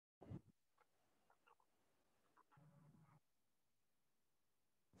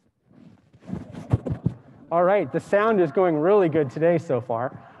All right, the sound is going really good today so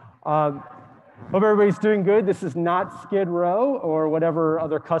far. Hope everybody's doing good. This is not Skid Row or whatever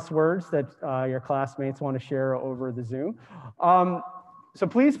other cuss words that your classmates want to share over the Zoom. So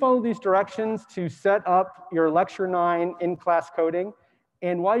please follow these directions to set up your Lecture 9 in-class coding.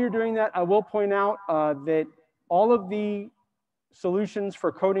 And while you're doing that, I will point out that all of the solutions for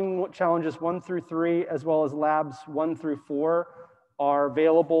coding challenges 1 through 3, as well as labs 1 through 4, are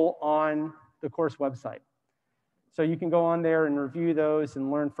available on the course website. So you can go on there and review those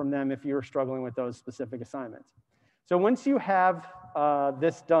and learn from them if you're struggling with those specific assignments. So once you have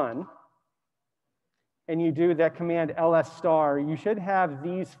this done, and you do that command ls star, you should have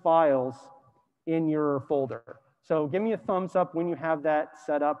these files in your folder. So give me a thumbs up when you have that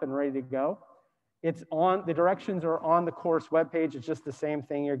set up and ready to go. It's on, the directions are on the course webpage. It's just the same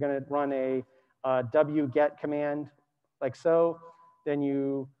thing. You're going to run a wget command like so. Then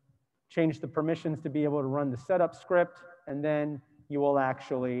you change the permissions to be able to run the setup script, and then you will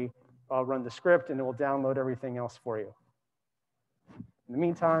actually run the script and it will download everything else for you. In the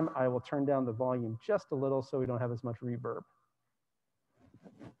meantime, I will turn down the volume just a little so we don't have as much reverb.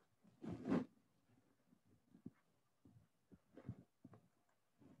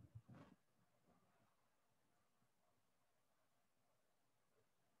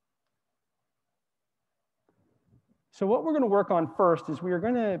 So what we're going to work on first is we are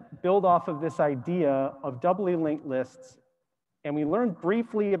going to build off of this idea of doubly linked lists. And we learned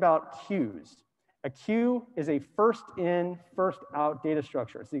briefly about queues. A queue is a first in, first out data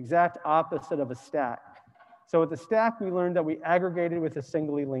structure. It's the exact opposite of a stack. So with the stack, we learned that we aggregated with a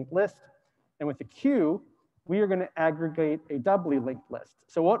singly linked list. And with the queue, we are going to aggregate a doubly linked list.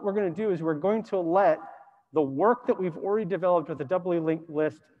 So what we're going to do is we're going to let the work that we've already developed with a doubly linked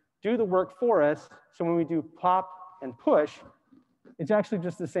list do the work for us. So when we do pop and push, it's actually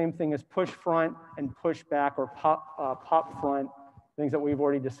just the same thing as push front and push back, or pop front, things that we've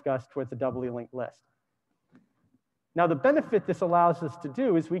already discussed with the doubly linked list. Now, the benefit this allows us to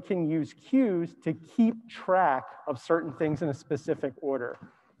do is we can use queues to keep track of certain things in a specific order.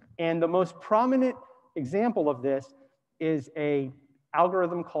 And the most prominent example of this is an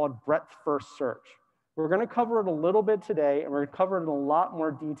algorithm called breadth first search. We're going to cover it a little bit today, and we're going to cover it in a lot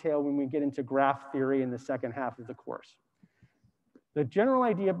more detail when we get into graph theory in the second half of the course. The general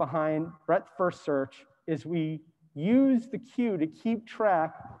idea behind breadth first search is we use the queue to keep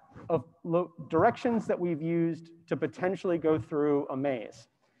track of directions that we've used to potentially go through a maze.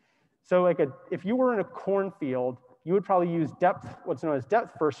 So like if you were in a cornfield, you would probably use what's known as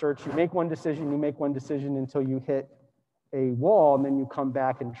depth first search. You make one decision until you hit a wall, and then you come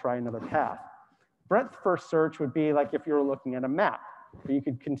back and try another path. Breadth first search would be like if you were looking at a map, where you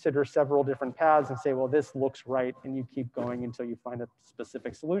could consider several different paths and say, well, this looks right, and you keep going until you find a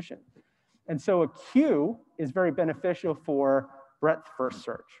specific solution. And so a queue is very beneficial for breadth first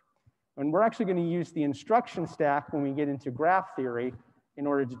search. And we're actually going to use the instruction stack when we get into graph theory in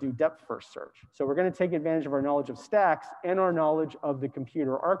order to do depth first search. So we're going to take advantage of our knowledge of stacks and our knowledge of the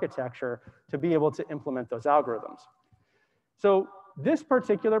computer architecture to be able to implement those algorithms. So this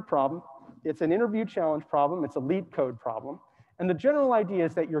particular problem, it's an interview challenge problem. It's a lead code problem. And the general idea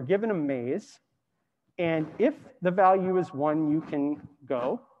is that you're given a maze. And if the value is 1, you can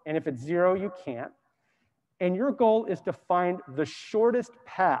go. And if it's 0, you can't. And your goal is to find the shortest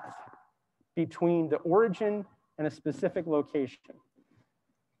path between the origin and a specific location.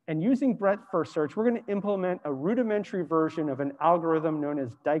 And using breadth first search, we're going to implement a rudimentary version of an algorithm known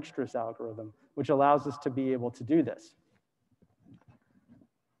as Dijkstra's algorithm, which allows us to be able to do this.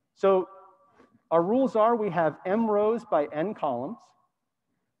 So our rules are we have m rows by n columns.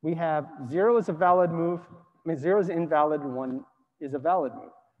 We have 0 is a valid move. 0 is invalid and 1 is a valid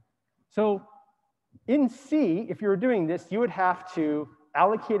move. So in C, if you were doing this, you would have to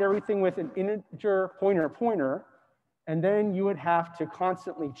allocate everything with an integer pointer, and then you would have to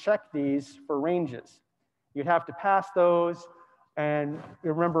constantly check these for ranges. You'd have to pass those, and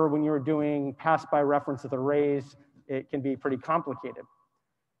remember when you were doing pass by reference with arrays, it can be pretty complicated.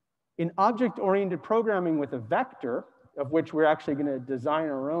 In object-oriented programming with a vector, of which we're actually going to design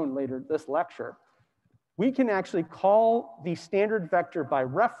our own later this lecture, we can actually call the standard vector by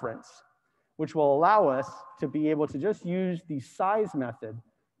reference, which will allow us to be able to just use the size method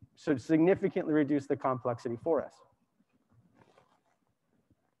to significantly reduce the complexity for us.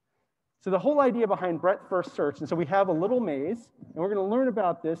 So the whole idea behind breadth first search, and so we have a little maze, and we're going to learn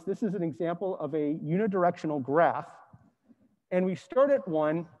about this. This is an example of a unidirectional graph. And we start at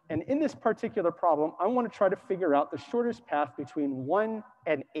 1, and in this particular problem, I want to try to figure out the shortest path between 1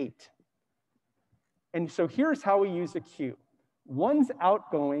 and 8. And so here's how we use a queue. one's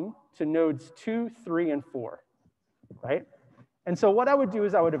outgoing to nodes 2, 3, and 4, right? And so what I would do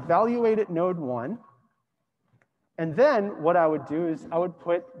is I would evaluate at node 1. And then what I would do is I would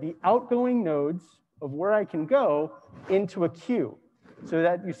put the outgoing nodes of where I can go into a queue. So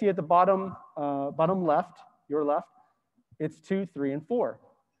that you see at the bottom, bottom left, your left, it's 2, 3, and 4.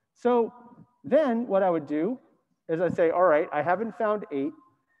 So then what I would do is I'd say, all right, I haven't found 8.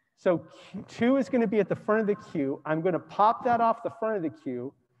 So 2 is going to be at the front of the queue. I'm going to pop that off the front of the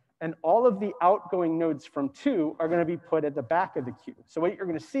queue. And all of the outgoing nodes from 2 are going to be put at the back of the queue. So what you're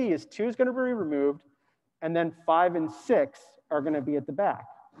going to see is 2 is going to be removed. And then 5 and 6 are going to be at the back.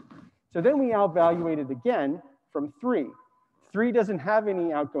 So then we now evaluate it again from 3. 3 doesn't have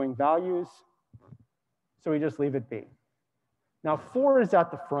any outgoing values, so we just leave it be. Now 4 is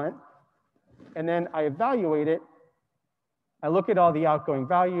at the front, and then I evaluate it. I look at all the outgoing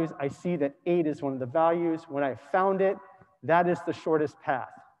values. I see that 8 is one of the values. When I found it, that is the shortest path.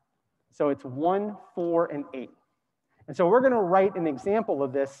 So it's 1, 4, and 8. And so we're going to write an example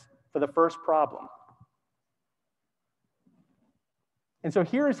of this for the first problem. And so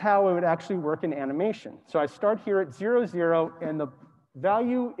here's how it would actually work in animation. So I start here at 0, 0, and the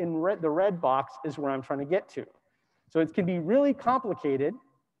value in the red box is where I'm trying to get to. So it can be really complicated,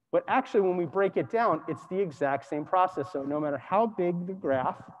 but actually when we break it down, it's the exact same process. So no matter how big the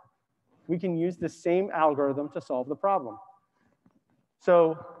graph, we can use the same algorithm to solve the problem.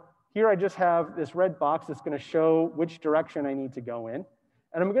 So here I just have this red box that's going to show which direction I need to go in.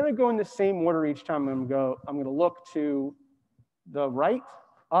 And I'm going to go in the same order each time. I'm going to look to the right,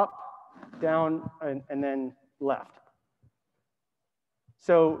 up, down, and then left.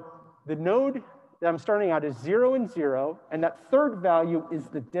 So the node that I'm starting out is 0 and 0, and that third value is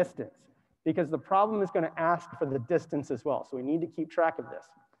the distance, because the problem is going to ask for the distance as well. So we need to keep track of this.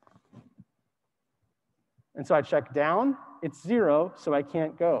 And so I check down, it's 0, so I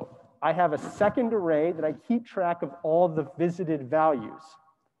can't go. I have a second array that I keep track of all the visited values.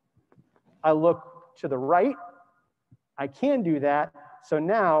 I look to the right, I can do that, so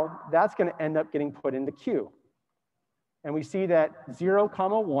now that's going to end up getting put in the queue. And we see that 0,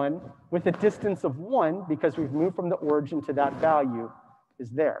 1 with a distance of 1, because we've moved from the origin to that value,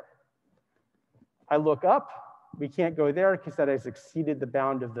 is there. I look up, we can't go there because that has exceeded the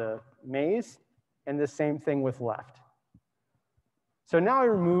bound of the maze, and the same thing with left. So now I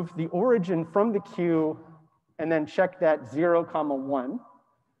remove the origin from the queue and then check that 0, 1.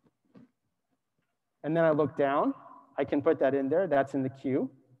 And then I look down. I can put that in there. That's in the queue.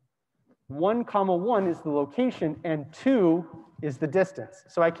 1, 1 is the location, and 2 is the distance.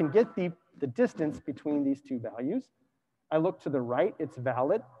 So I can get the distance between these two values. I look to the right. It's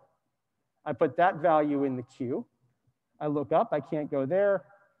valid. I put that value in the queue. I look up. I can't go there.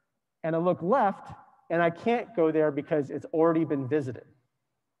 And I look left, and I can't go there because it's already been visited.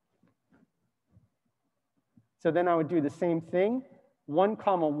 So then I would do the same thing. 1,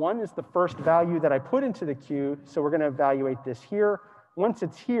 1 is the first value that I put into the queue, so we're going to evaluate this here. Once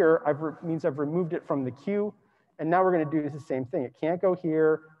it's here, means I've removed it from the queue, and now we're going to do the same thing. It can't go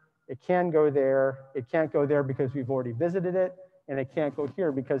here, it can go there, it can't go there because we've already visited it, and it can't go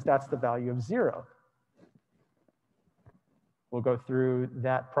here because that's the value of 0. We'll go through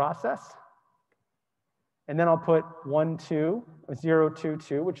that process. And then I'll put 1, 2, 0, 2,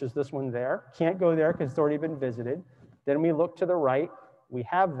 2, which is this one there. Can't go there because it's already been visited. Then we look to the right. We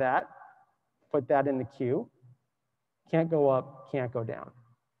have that. Put that in the queue. Can't go up, can't go down.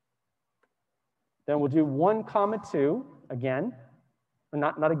 Then we'll do 1, 2 again.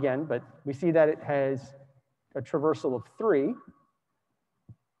 Not again, but we see that it has a traversal of 3. And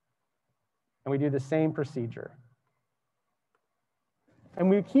we do the same procedure. And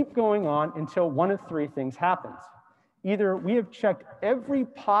we keep going on until one of 3 things happens. Either we have checked every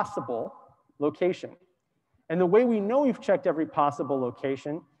possible location. And the way we know we've checked every possible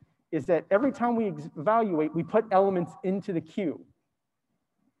location is that every time we evaluate, we put elements into the queue.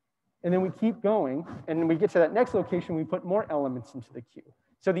 And then we keep going, and then we get to that next location, we put more elements into the queue.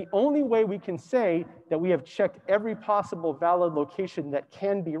 So the only way we can say that we have checked every possible valid location that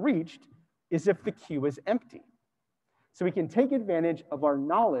can be reached is if the queue is empty. So we can take advantage of our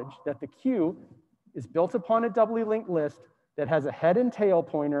knowledge that the queue is built upon a doubly linked list that has a head and tail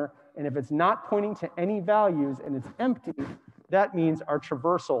pointer, and if it's not pointing to any values and it's empty, that means our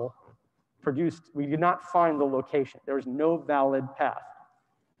traversal we did not find the location. There is no valid path.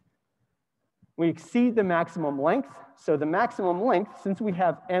 We exceed the maximum length. So the maximum length, since we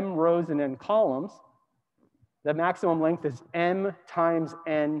have m rows and n columns, the maximum length is m times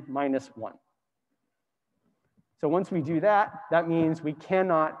n minus 1. So once we do that, that means we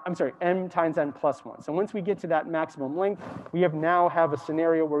cannot, I'm sorry, m times n plus 1. So once we get to that maximum length, we now have a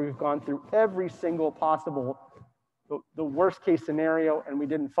scenario where we've gone through every single possible, the worst case scenario, and we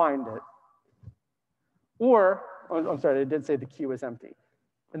didn't find it. Or, oh, I'm sorry, I did say the queue is empty.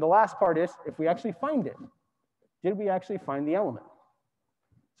 And the last part is, if we actually find it, did we actually find the element?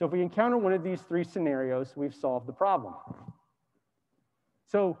 So if we encounter one of these three scenarios, we've solved the problem.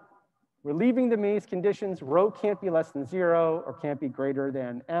 So we're leaving the maze conditions. Row can't be less than 0 or can't be greater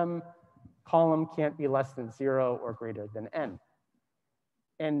than m. Column can't be less than 0 or greater than n.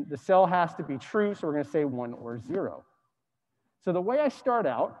 And the cell has to be true, so we're going to say 1 or 0. So the way I start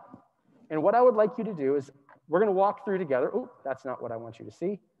out, and what I would like you to do is, we're going to walk through together. Oh, that's not what I want you to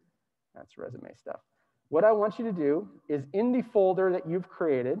see. That's resume stuff. What I want you to do is, in the folder that you've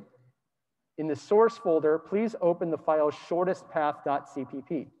created, in the source folder, please open the file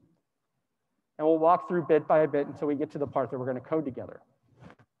shortestpath.cpp. And we'll walk through bit by bit until we get to the part that we're going to code together.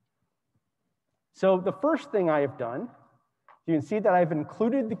 So the first thing I have done, you can see that I've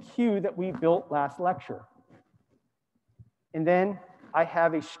included the queue that we built last lecture. And then I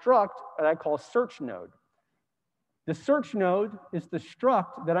have a struct that I call search node. The search node is the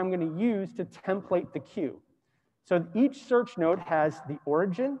struct that I'm going to use to template the queue. So each search node has the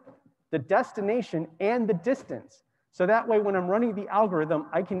origin, the destination, and the distance. So that way, when I'm running the algorithm,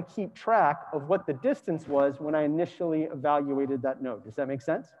 I can keep track of what the distance was when I initially evaluated that node. Does that make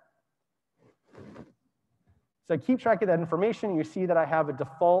sense? So I keep track of that information. You see that I have a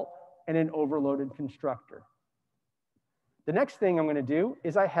default and an overloaded constructor. The next thing I'm going to do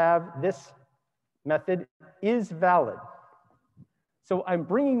is I have this method isValid. So I'm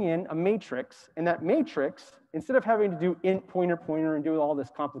bringing in a matrix, and that matrix, instead of having to do int pointer pointer and do all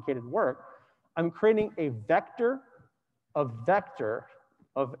this complicated work, I'm creating a vector of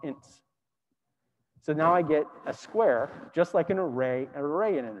ints. So now I get a square, just like an array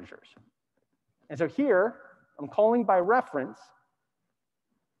in integers. And so here, I'm calling by reference,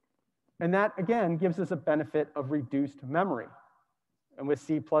 and that, again, gives us a benefit of reduced memory. And with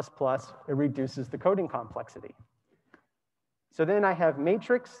C++, it reduces the coding complexity. So then I have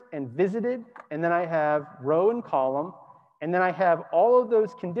matrix and visited, and then I have row and column, and then I have all of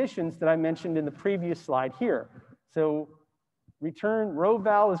those conditions that I mentioned in the previous slide here. So return row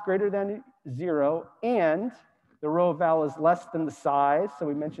val is greater than 0, and the row val is less than the size, so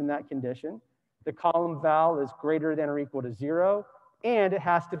we mentioned that condition. The column val is greater than or equal to 0, and it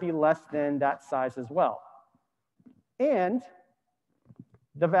has to be less than that size as well. And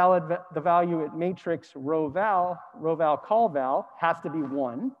the value at matrix row val call val has to be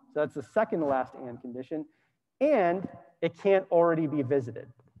 1. So that's the second to last and condition. And it can't already be visited.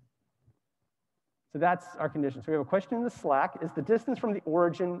 So that's our condition. So we have a question in the Slack. Is the distance from the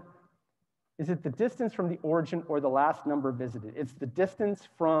origin, is it the distance from the origin or the last number visited? It's the distance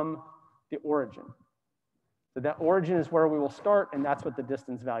from the origin. So that origin is where we will start, and that's what the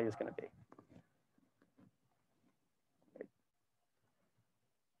distance value is going to be.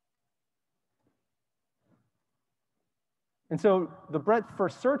 And so the breadth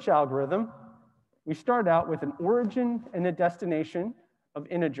first search algorithm, we start out with an origin and a destination of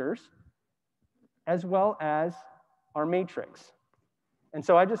integers, as well as our matrix. And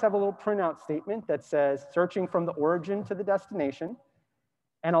so I just have a little printout statement that says searching from the origin to the destination.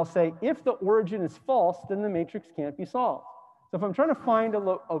 And I'll say, if the origin is false, then the matrix can't be solved. So if I'm trying to find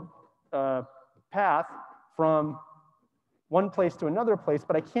a path from one place to another place,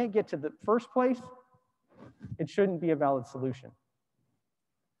 but I can't get to the first place, it shouldn't be a valid solution.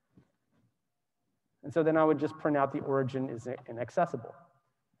 And so then I would just print out the origin is inaccessible.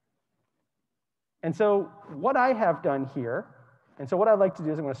 And so what I have done here, and so what I'd like to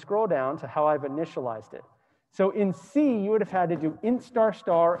do is I'm going to scroll down to how I've initialized it. So in C, you would have had to do int star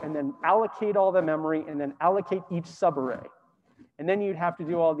star and then allocate all the memory and then allocate each subarray. And then you'd have to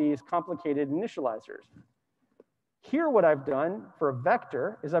do all these complicated initializers. Here, what I've done for a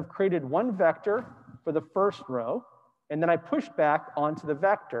vector is I've created one vector for the first row, and then I pushed back onto the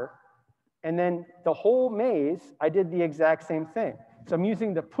vector. And then the whole maze, I did the exact same thing. So I'm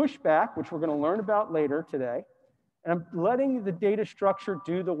using the pushback, which we're going to learn about later today, and I'm letting the data structure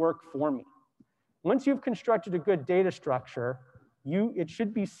do the work for me. Once you've constructed a good data structure, it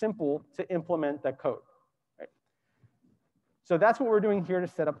should be simple to implement that code. Right? So that's what we're doing here to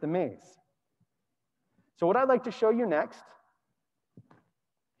set up the maze. So what I'd like to show you next,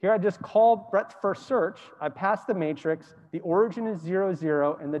 here I just call breadth first search. I pass the matrix. The origin is 0,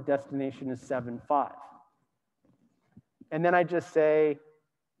 0, and the destination is 7, 5. And then I just say,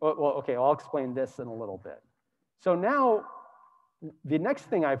 well, okay, I'll explain this in a little bit. So now, the next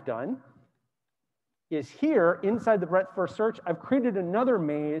thing I've done is here inside the breadth first search, I've created another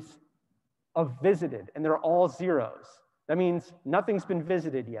maze of visited, and they're all zeros. That means nothing's been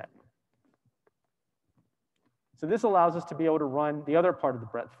visited yet. So this allows us to be able to run the other part of the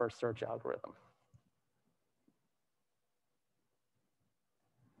breadth first search algorithm.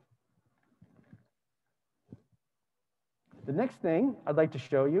 The next thing I'd like to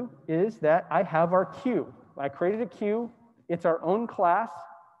show you is that I have our queue. I created a queue, it's our own class,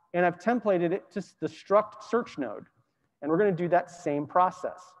 and I've templated it to the struct search node. And we're going to do that same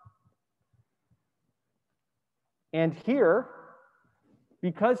process. And here,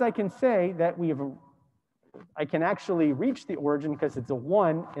 because I can say that I can actually reach the origin because it's a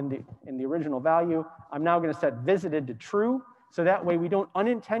 1 in the original value, I'm now going to set visited to true. So that way we don't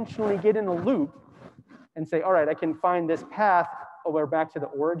unintentionally get in a loop and say, all right, I can find this path over back to the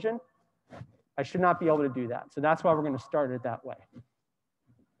origin. I should not be able to do that. So that's why we're going to start it that way.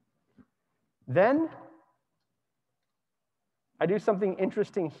 Then I do something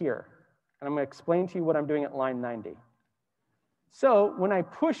interesting here. And I'm going to explain to you what I'm doing at line 90. So when I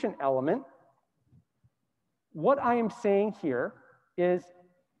push an element, what I am saying here is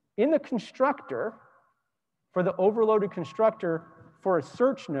in the constructor, for the overloaded constructor for a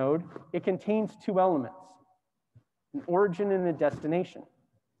search node, it contains 2 elements, an origin and a destination.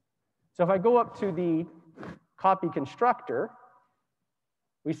 So if I go up to the copy constructor,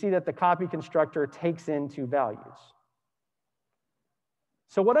 we see that the copy constructor takes in 2 values.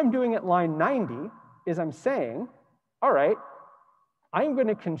 So what I'm doing at line 90 is I'm saying, all right, I'm going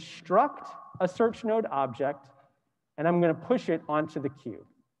to construct a search node object, and I'm going to push it onto the queue.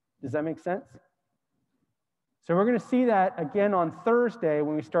 Does that make sense? So we're going to see that again on Thursday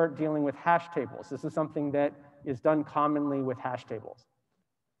when we start dealing with hash tables. This is something that is done commonly with hash tables.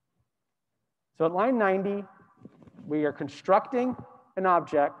 So at line 90, we are constructing an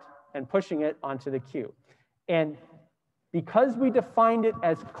object and pushing it onto the queue. And because we defined it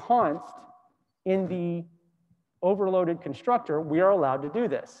as const in the overloaded constructor, we are allowed to do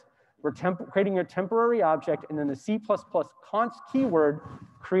this. We're creating a temporary object, and then the C++ const keyword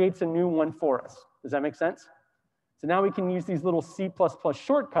creates a new one for us. Does that make sense? So now we can use these little C++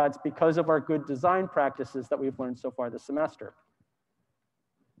 shortcuts because of our good design practices that we've learned so far this semester.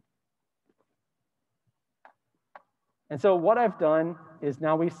 And so what I've done is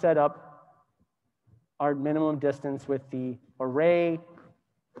now we set up our minimum distance with the array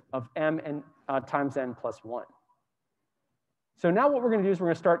of m and times n plus 1. So now what we're going to do is we're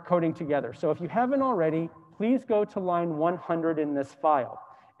going to start coding together. So if you haven't already, please go to line 100 in this file.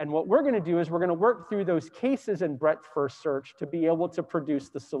 And what we're going to do is we're going to work through those cases in breadth first search to be able to produce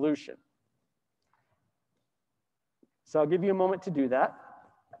the solution. So I'll give you a moment to do that.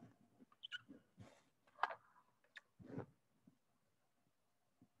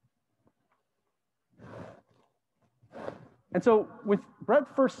 And so with breadth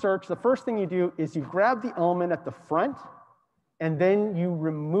first search, the first thing you do is you grab the element at the front, and then you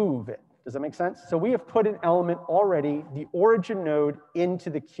remove it. Does that make sense? So we have put an element already, the origin node, into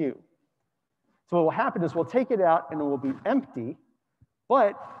the queue. So what will happen is we'll take it out and it will be empty,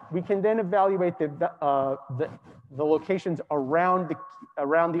 but we can then evaluate the locations around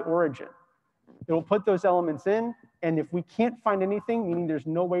the origin. It will put those elements in, and if we can't find anything, meaning there's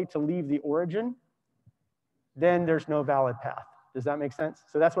no way to leave the origin, then there's no valid path. Does that make sense?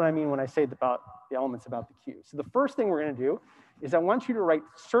 So that's what I mean when I say about the elements about the queue. So the first thing we're going to do is I want you to write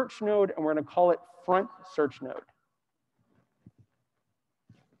search node, and we're going to call it front search node.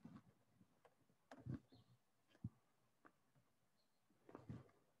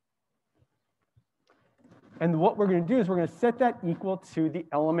 And what we're going to do is we're going to set that equal to the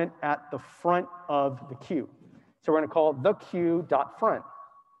element at the front of the queue. So we're going to call it the queue.front.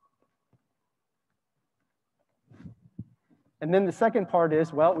 And then the second part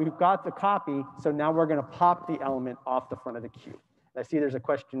is, well, we've got the copy, so now we're going to pop the element off the front of the queue. I see there's a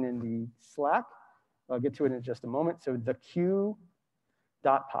question in the Slack. I'll get to it in just a moment. So the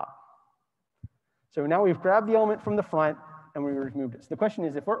queue.pop. So now we've grabbed the element from the front and we removed it. So the question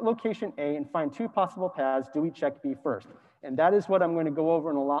is, if we're at location A and find 2 possible paths, do we check B first? And that is what I'm going to go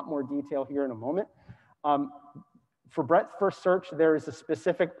over in a lot more detail here in a moment. For breadth first search, there is a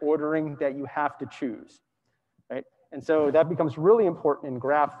specific ordering that you have to choose, right? And so that becomes really important in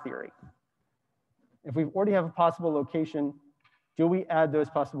graph theory. If we already have a possible location, do we add those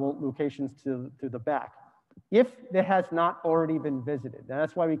possible locations to the back? If it has not already been visited,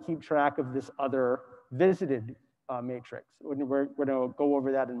 that's why we keep track of this other visited matrix. We're going to go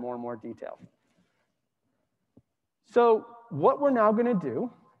over that in more and more detail. So what we're now going to do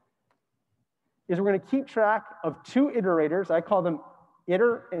is we're going to keep track of 2 iterators. I call them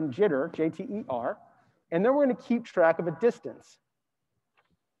iter and jitter, J-T-E-R. And then we're going to keep track of a distance.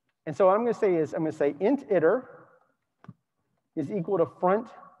 And so what I'm going to say is, I'm going to say int iter is equal to front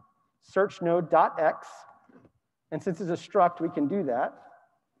search node dot x. And since it's a struct, we can do that.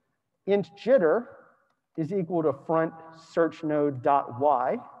 Int jitter is equal to front search node dot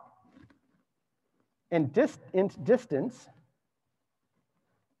y. And int distance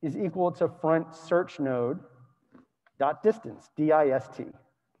is equal to front search node dot distance, dist.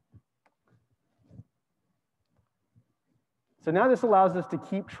 So now this allows us to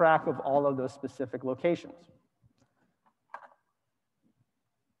keep track of all of those specific locations.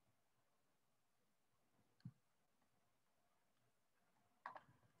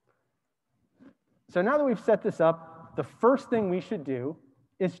 So now that we've set this up, the first thing we should do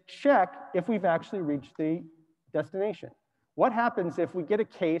is check if we've actually reached the destination. What happens if we get a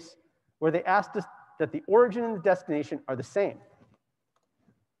case where they asked us that the origin and the destination are the same?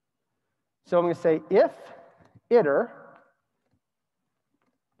 So I'm going to say if iter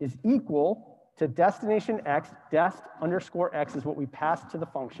is equal to destination x, dest underscore x is what we pass to the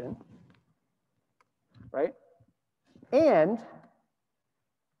function, right? And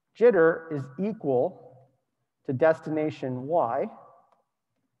jitter is equal to destination y.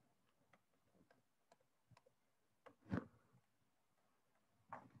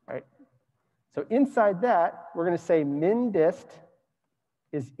 Right? So inside that, we're going to say min dist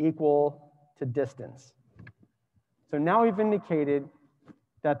is equal to distance. So now we've indicated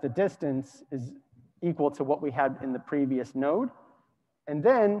that the distance is equal to what we had in the previous node. And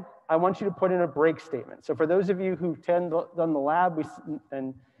then I want you to put in a break statement. So for those of you who've done the lab,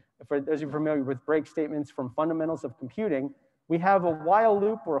 and for those of you familiar with break statements from fundamentals of computing, we have a while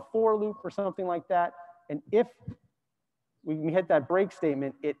loop or a for loop or something like that. And if we hit that break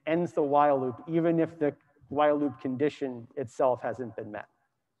statement, it ends the while loop, even if the while loop condition itself hasn't been met.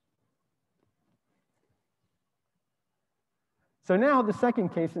 So now the second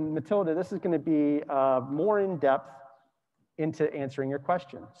case, and Matilda, this is going to be more in depth into answering your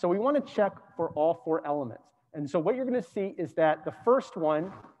question. So we want to check for all 4 elements. And so what you're going to see is that the first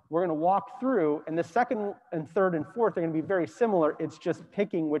one, we're going to walk through, and the second and third and fourth are going to be very similar. It's just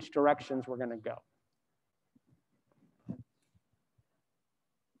picking which directions we're going to go.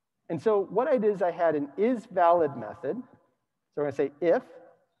 And so what I did is I had an isValid method. So we're going to say if,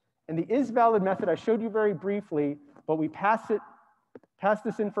 and the isValid method I showed you very briefly, but we pass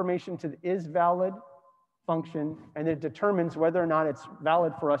this information to the isValid function, and it determines whether or not it's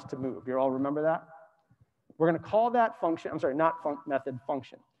valid for us to move. You all remember that? We're going to call that function, I'm sorry, not method,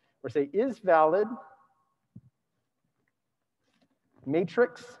 function. We're going to say isValid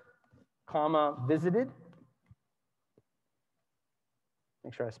matrix, comma, visited.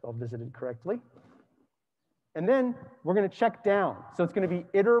 Make sure I spelled visited correctly. And then we're going to check down. So it's going to be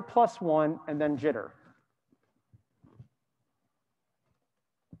iter plus 1 and then jitter.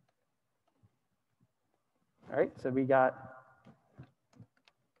 All right, so we got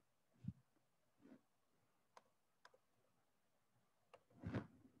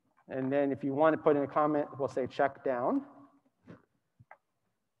and then if you want to put in a comment, we'll say check down.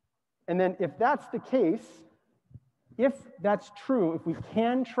 And then if that's the case, if that's true, if we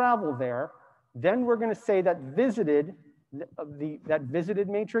can travel there, then we're going to say that visited, that visited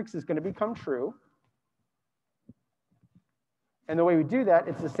matrix is going to become true. And the way we do that,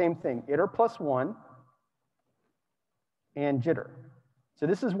 it's the same thing, iter plus 1 and jitter. So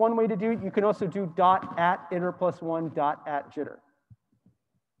this is one way to do it. You can also do dot at iter plus 1 dot at jitter.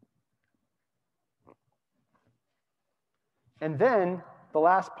 And then the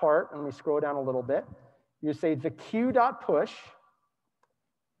last part, and let me scroll down a little bit, you say the q dot push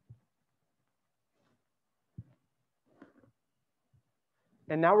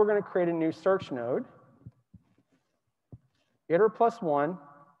and now we're going to create a new search node, iter plus 1,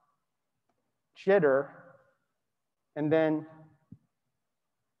 jitter, and then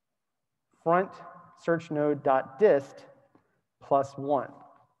front search node dot dist plus 1.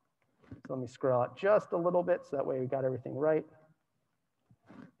 So let me scroll out just a little bit so that way we got everything right.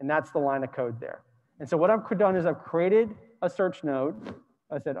 And that's the line of code there. And so what I've done is I've created a search node.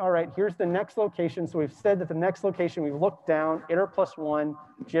 I said, all right, here's the next location. So we've said that the next location, we've looked down, iter plus 1,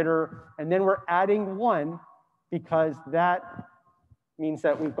 jitter, and then we're adding 1 because that means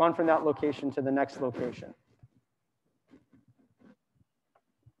that we've gone from that location to the next location.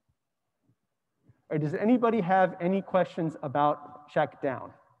 All right, does anybody have any questions about check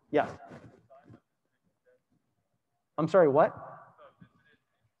down? Yes. I'm sorry, what?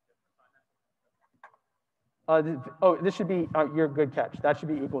 This should be, you're a good catch. That should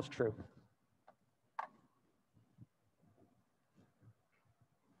be equals true.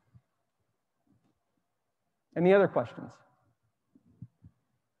 Any other questions?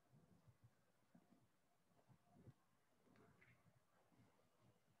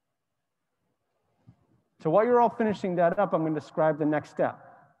 So while you're all finishing that up, I'm going to describe the next step.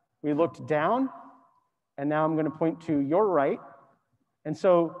 We looked down, and now I'm going to point to your right. And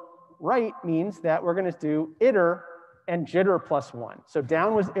so right means that we're going to do iter and jitter plus 1. So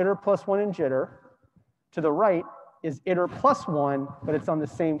down was iter plus 1 and jitter. To the right is iter plus 1, but it's on the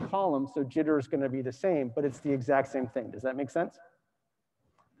same column, so jitter is going to be the same, but it's the exact same thing. Does that make sense?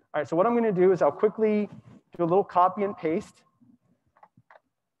 All right, so what I'm going to do is I'll quickly do a little copy and paste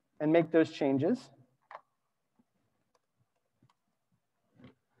and make those changes.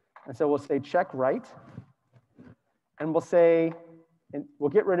 And so we'll say check right, and we'll say, and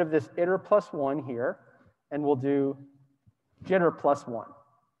we'll get rid of this iter plus 1 here, and we'll do jitter plus 1.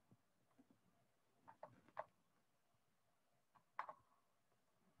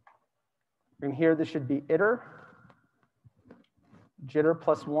 And here this should be iter, jitter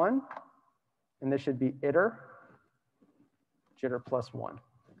plus 1, and this should be iter, jitter plus 1.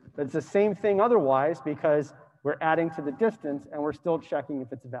 But it's the same thing otherwise because we're adding to the distance and we're still checking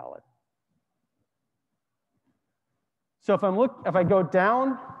if it's valid. So if I go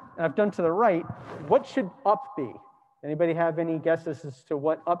down and I've done to the right, what should up be? Anybody have any guesses as to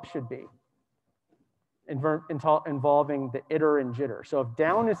what up should be involving the iter and jitter? So if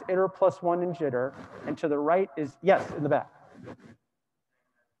down is iter plus 1 and jitter, and to the right is, yes, in the back.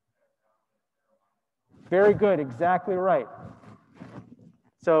 Very good, exactly right.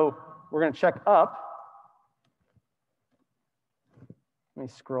 So we're going to check up. Let me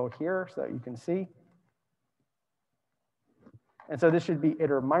scroll here so that you can see. And so this should be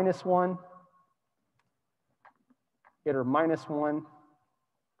iter minus 1, iter minus 1,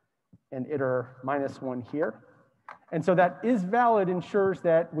 and iter minus 1 here. And so that is valid, ensures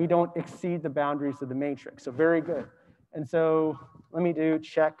that we don't exceed the boundaries of the matrix. So very good. And so let me do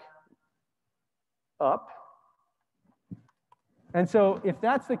check up. And so if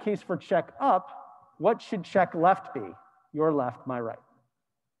that's the case for check up, what should check left be? Your left, my right.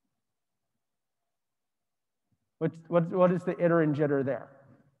 What is the iter and jitter there?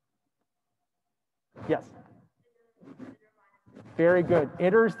 Yes. Very good.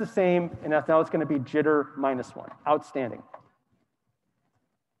 Iter is the same, and now it's going to be jitter minus 1. Outstanding.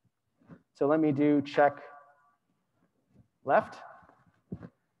 So let me do check left,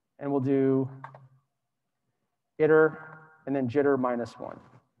 and we'll do iter and then jitter minus 1.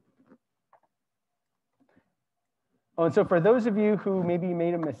 Oh, and so for those of you who maybe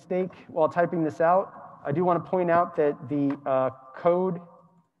made a mistake while typing this out, I do want to point out that the code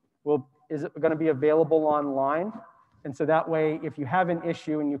is going to be available online. And so that way, if you have an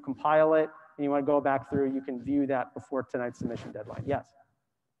issue and you compile it and you want to go back through, you can view that before tonight's submission deadline. Yes?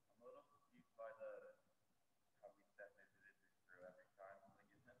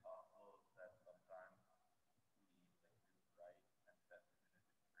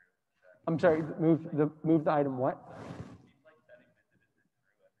 I'm sorry, move the item what?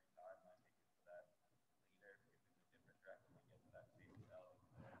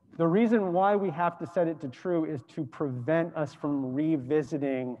 The reason why we have to set it to true is to prevent us from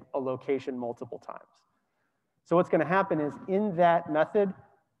revisiting a location multiple times. So what's going to happen is in that method,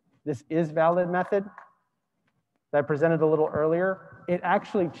 this is valid method that I presented a little earlier, it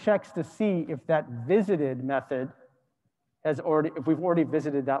actually checks to see if that visited method if we've already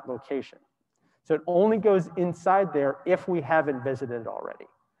visited that location. So it only goes inside there if we haven't visited it already.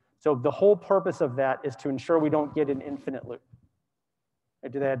 So the whole purpose of that is to ensure we don't get an infinite loop.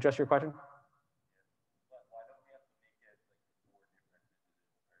 Did that address your question?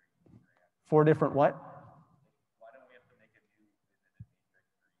 Four different what? Why don't we have to make a new visited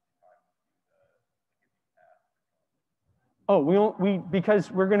matrix for each time we do the path? Oh,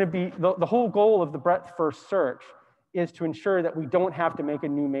 because we're going to be, the whole goal of the breadth first search is to ensure that we don't have to make a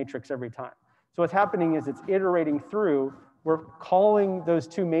new matrix every time. So what's happening is it's iterating through, we're calling those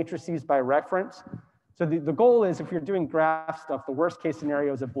two matrices by reference. So the goal is if you're doing graph stuff, the worst case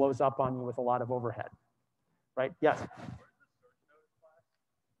scenario is it blows up on you with a lot of overhead, right? Yes.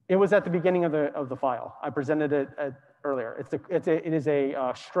 It was at the beginning of the file. I presented it earlier. It is a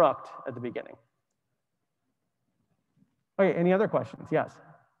struct at the beginning. Okay, any other questions? Yes.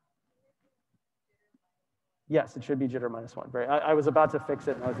 Yes, it should be jitter minus 1. I was about to fix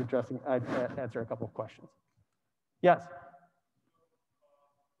it and I'd answer a couple of questions. Yes.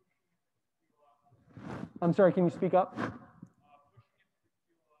 I'm sorry, can you speak up?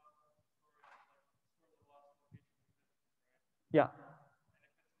 Yeah.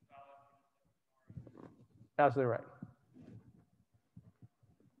 Absolutely right.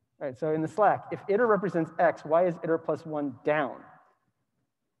 All right, so in the Slack, if iter represents x, why is iter plus 1 down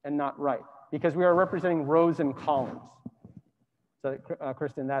and not right? Because we are representing rows and columns. So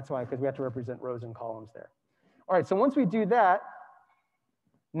Kristen, that's why, because we have to represent rows and columns there. All right, so once we do that,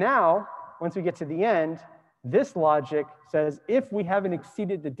 now, once we get to the end, this logic says if we haven't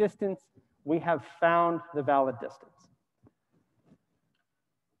exceeded the distance, we have found the valid distance.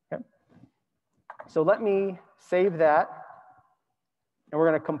 Okay. So let me save that, and we're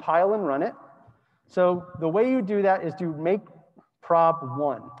going to compile and run it. So the way you do that is to make prob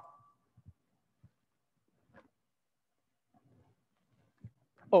 1.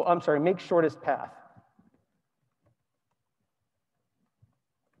 Oh, I'm sorry, make shortest path.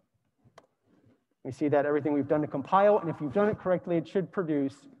 We see that everything we've done to compile, and if you've done it correctly, it should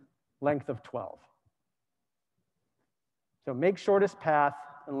produce length of 12. So make shortest path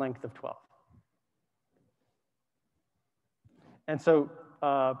and length of 12. And so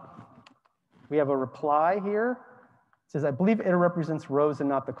we have a reply here. It says, I believe iter represents rows and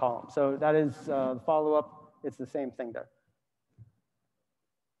not the column. So that is the follow-up. It's the same thing there.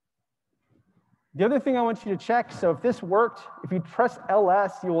 The other thing I want you to check, so if this worked, if you press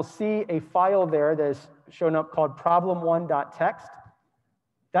ls, you will see a file there that is shown up called problem1.txt.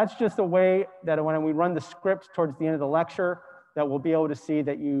 That's just a way that when we run the script towards the end of the lecture, that we'll be able to see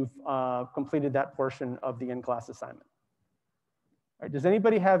that you've completed that portion of the in-class assignment. All right, does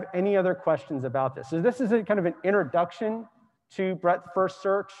anybody have any other questions about this? So this is a kind of an introduction to breadth-first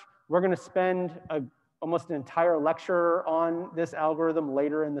search. We're going to spend almost an entire lecture on this algorithm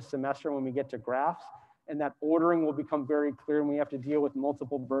later in the semester when we get to graphs, and that ordering will become very clear, and we have to deal with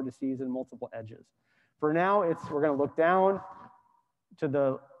multiple vertices and multiple edges. For now, we're going to look down, to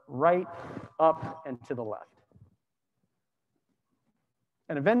the right, up, and to the left.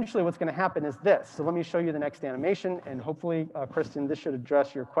 And eventually what's going to happen is this. So let me show you the next animation, and hopefully, Kristen, this should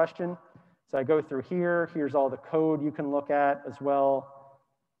address your question. So I go through here. Here's all the code you can look at as well.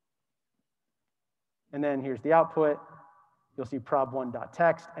 And then here's the output. You'll see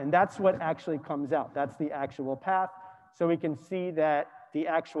prob1.txt, and that's what actually comes out. That's the actual path. So we can see that the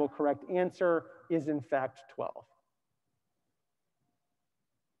actual correct answer is in fact 12.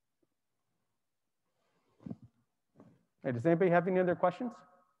 Okay, does anybody have any other questions?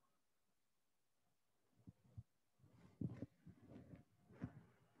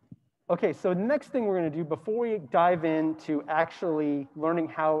 Okay, so the next thing we're going to do before we dive into actually learning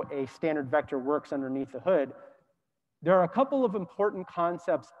how a standard vector works underneath the hood, there are a couple of important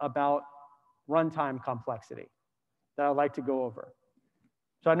concepts about runtime complexity that I'd like to go over.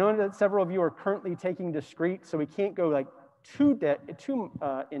 So I know that several of you are currently taking discrete, so we can't go like too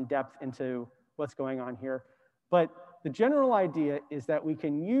in depth into what's going on here. But the general idea is that we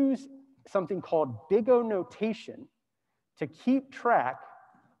can use something called big O notation to keep track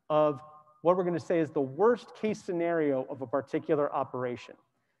of what we're going to say is the worst case scenario of a particular operation.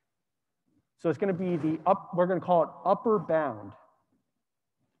 So it's going to be we're going to call it upper bound.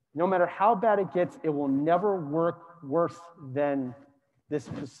 No matter how bad it gets, it will never work worse than this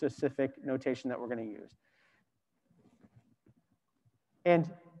specific notation that we're going to use.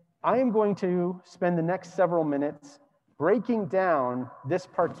 And I am going to spend the next several minutes breaking down this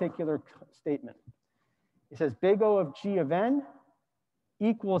particular statement. It says big O of G of n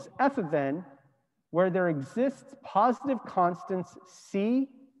equals f of n, where there exists positive constants c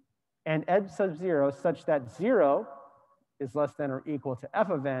and ed sub 0 such that 0 is less than or equal to f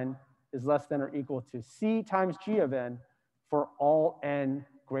of n is less than or equal to c times g of n for all n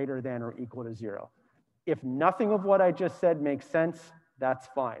greater than or equal to 0. If nothing of what I just said makes sense, that's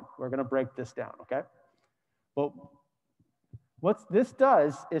fine. We're going to break this down, okay? But what this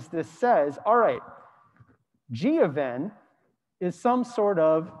does is this says, all right, g of n is some sort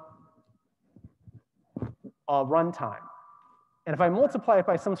of runtime. And if I multiply it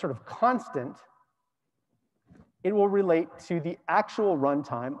by some sort of constant, it will relate to the actual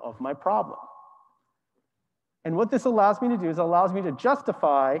runtime of my problem. And what this allows me to do is it allows me to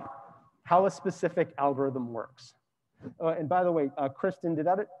justify how a specific algorithm works. And by the way, Kristen, did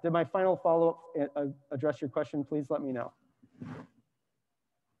my final follow-up address your question? Please let me know.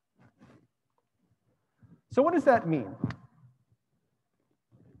 So what does that mean?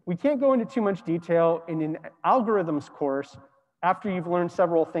 We can't go into too much detail. In an algorithms course, after you've learned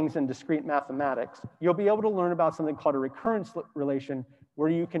several things in discrete mathematics, you'll be able to learn about something called a recurrence relation, where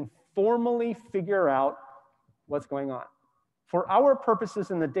you can formally figure out what's going on. For our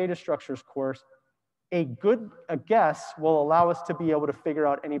purposes in the data structures course, a guess will allow us to be able to figure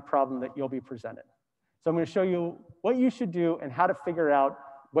out any problem that you'll be presented. So I'm going to show you what you should do and how to figure out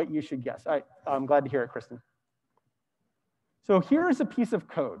what you should guess. I'm glad to hear it, Kristen. So here's a piece of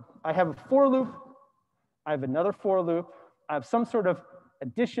code. I have a for loop, I have another for loop, I have some sort of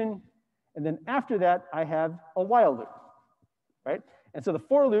addition, and then after that, I have a while loop, right? And so the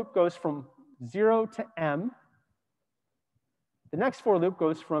for loop goes from 0 to m. The next for loop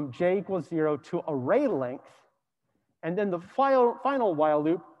goes from j equals 0 to array length. And then the final while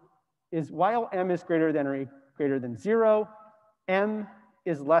loop is while m is greater than 0, m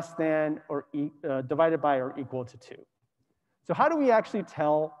is less than or divided by or equal to 2. So how do we actually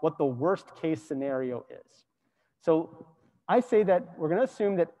tell what the worst case scenario is? So I say that we're going to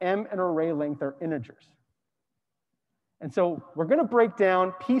assume that m and array length are integers. And so we're going to break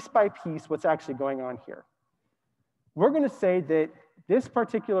down piece by piece what's actually going on here. We're going to say that this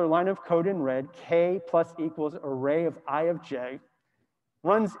particular line of code in red, k plus equals array of I of j,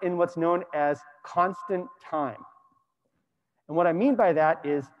 runs in what's known as constant time. And what I mean by that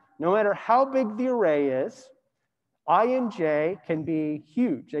is no matter how big the array is, I and j can be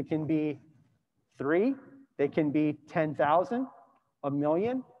huge. They can be 3, they can be 10,000, a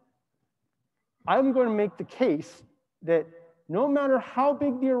million. I'm going to make the case that no matter how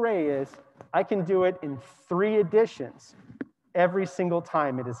big the array is, I can do it in 3 additions every single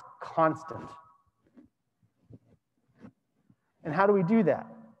time. It is constant. And how do we do that?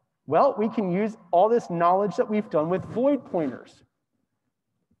 Well, we can use all this knowledge that we've done with void pointers.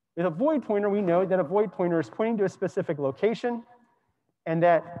 With a void pointer, we know that a void pointer is pointing to a specific location, and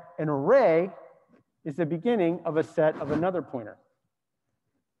that an array is the beginning of a set of another pointer.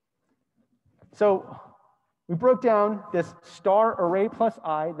 So we broke down this star array plus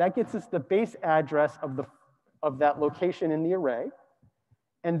I. That gets us the base address of that location in the array.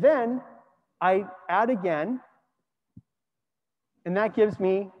 And then I add again, and that gives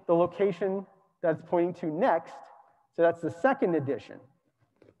me the location that's pointing to next. So that's the second addition.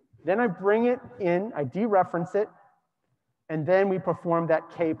 Then I bring it in, I dereference it, and then we perform that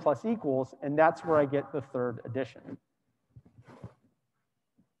k plus equals, and that's where I get the third addition.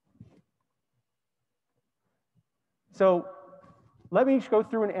 So let me go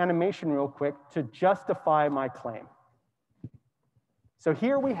through an animation real quick to justify my claim. So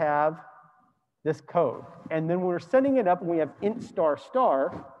here we have this code. And then when we're setting it up and we have int star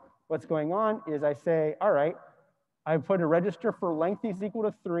star, what's going on is I say, all right, I put a register for length is equal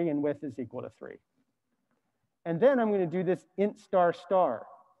to 3 and width is equal to 3. And then I'm going to do this int star star.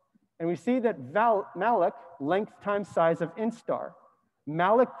 And we see that malloc, length times size of int star.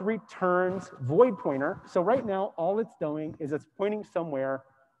 Malloc returns void pointer. So right now, all it's doing is it's pointing somewhere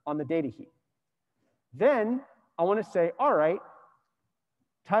on the data heap. Then I want to say, all right,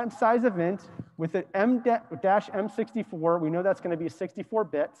 times size of int with an m-m64, we know that's going to be 64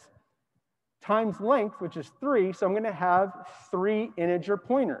 bits, times length, which is 3. So I'm going to have 3 integer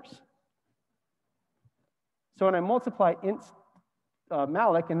pointers. So when I multiply int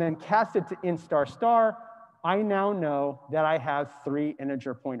malloc and then cast it to int star star, I now know that I have 3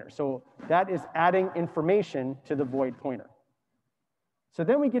 integer pointers. So that is adding information to the void pointer. So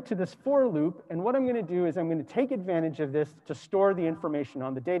then we get to this for loop, and what I'm going to do is I'm going to take advantage of this to store the information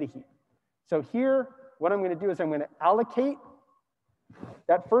on the data heap. So here, what I'm going to do is I'm going to allocate.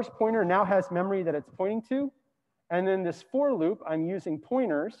 That first pointer now has memory that it's pointing to. And then this for loop, I'm using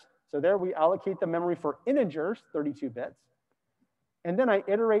pointers. So there we allocate the memory for integers, 32 bits. And then I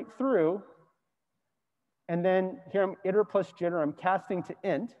iterate through. And then here I'm iter plus jitter, I'm casting to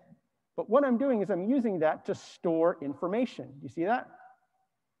int. But what I'm doing is I'm using that to store information. You see that?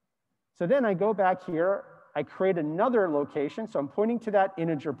 So then I go back here, I create another location. So I'm pointing to that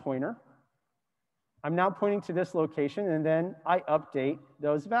integer pointer. I'm now pointing to this location, and then I update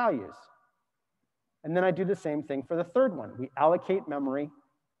those values. And then I do the same thing for the third one. We allocate memory,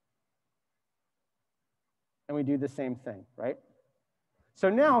 and we do the same thing, right? So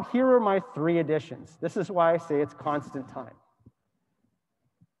now here are my 3 additions. This is why I say it's constant time.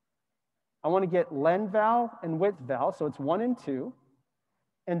 I want to get len val and width val, so it's 1 and 2.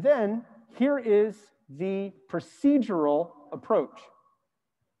 And then here is the procedural approach.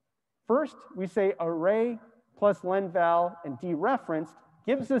 First, we say array plus len val and dereferenced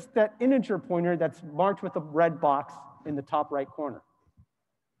gives us that integer pointer that's marked with a red box in the top right corner.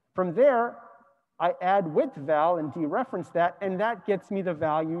 From there, I add width val and dereference that, and that gets me the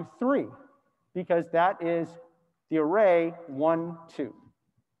value 3, because that is the array 1, 2.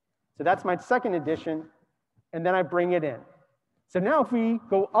 So that's my second addition, and then I bring it in. So now if we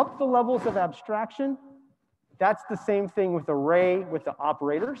go up the levels of abstraction, that's the same thing with array with the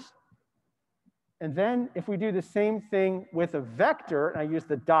operators. And then if we do the same thing with a vector, and I use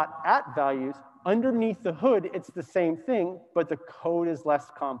the .at values, underneath the hood, it's the same thing, but the code is less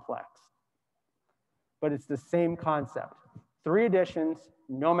complex. But it's the same concept. 3 additions,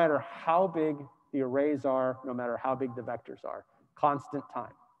 no matter how big the arrays are, no matter how big the vectors are, constant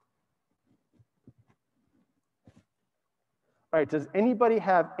time. All right, does anybody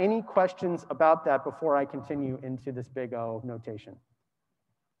have any questions about that before I continue into this big O notation?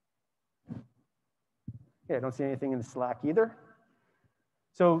 Okay, I don't see anything in the Slack either.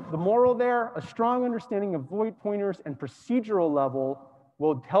 So the moral there, a strong understanding of void pointers and procedural level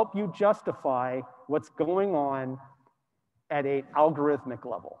will help you justify what's going on at an algorithmic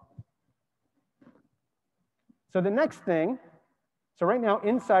level. So the next thing, so right now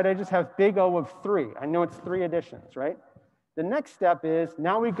inside I just have big O of 3. I know it's 3 additions, right? The next step is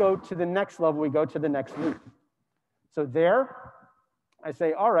now we go to the next level, we go to the next loop. So there, I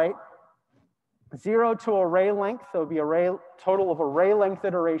say, all right, 0 to array length, so it would be total of array length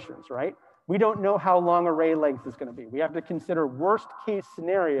iterations, right? We don't know how long array length is going to be. We have to consider worst case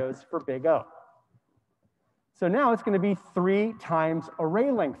scenarios for big O. So now it's going to be 3 times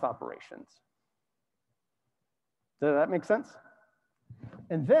array length operations. Does that make sense?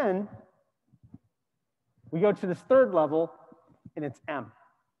 And then we go to this third level, and it's M.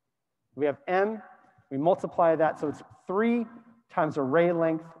 We have M, we multiply that, so it's 3 times array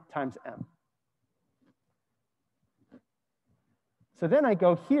length times M. So then I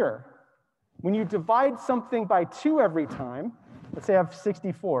go here. When you divide something by 2 every time, let's say I have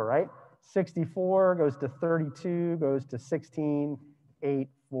 64, right? 64 goes to 32, goes to 16, 8,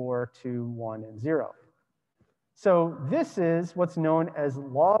 4, 2, 1, and 0. So this is what's known as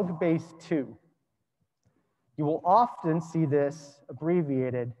log base 2. You will often see this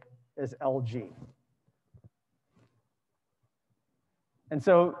abbreviated as LG. And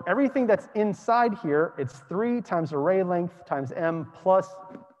so everything that's inside here, it's 3 times array length times M plus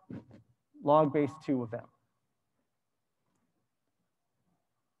log base 2 of M.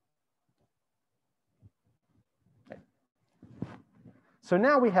 Okay. So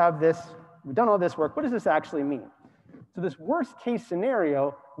now we have this, we've done all this work. What does this actually mean? So this worst case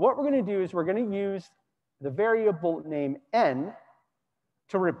scenario, what we're going to do is we're going to use the variable name n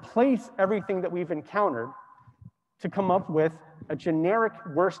to replace everything that we've encountered to come up with a generic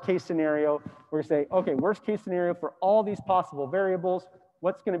worst case scenario. We're going to say, okay, worst case scenario for all these possible variables,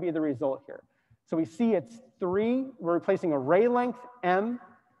 what's going to be the result here? So we see it's 3, we're replacing array length m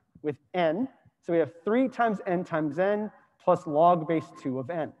with n. So we have 3 times n plus log base 2 of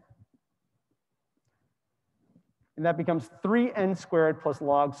n. And that becomes 3n squared plus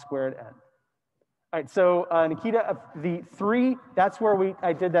log squared n. All right, so Nikita, the 3, that's where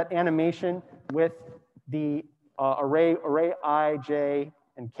I did that animation with the array I, j,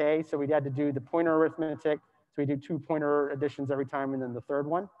 and k. So we had to do the pointer arithmetic. So we do 2 pointer additions every time, and then the third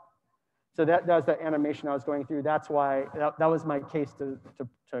one. So that was the animation I was going through. That's why, that was my case to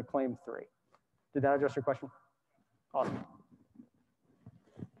claim 3. Did that address your question? Awesome.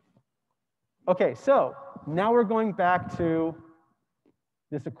 Okay, so now we're going back to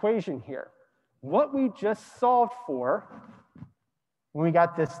this equation here. What we just solved for when we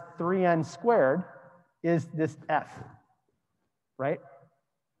got this 3n squared is this f, right?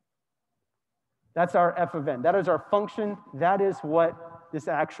 That's our f of n. That is our function. That is what this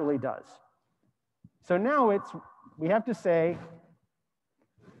actually does. So now we have to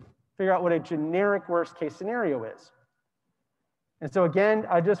figure out what a generic worst case scenario is. And so again,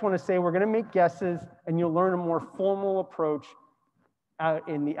 I just want to say we're going to make guesses, and you'll learn a more formal approach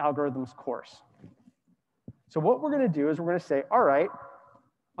in the algorithms course. So what we're going to do is we're going to say, all right,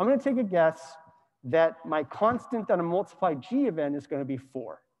 I'm going to take a guess that my constant that I multiply g of n is going to be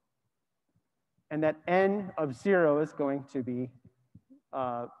 4. And that n of 0 is going to be,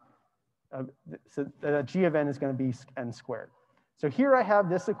 so that g of n is going to be n squared. So here I have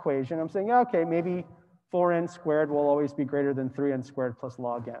this equation. I'm saying, okay, maybe 4n squared will always be greater than 3n squared plus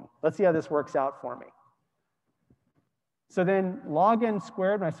log n. Let's see how this works out for me. So then log n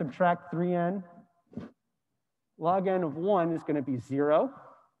squared, when I subtract 3n, log n of 1 is going to be 0.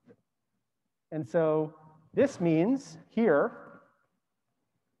 And so this means here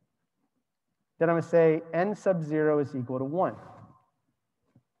that I'm going to say n sub 0 is equal to 1.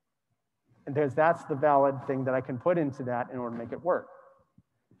 And that's the valid thing that I can put into that in order to make it work.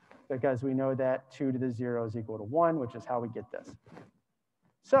 Because we know that 2 to the 0 is equal to 1, which is how we get this.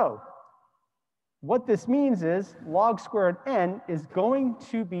 So what this means is log squared n is going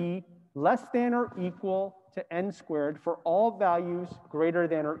to be less than or equal to n squared for all values greater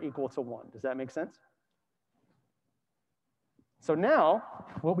than or equal to 1. Does that make sense? So now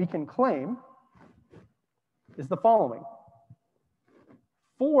what we can claim is the following.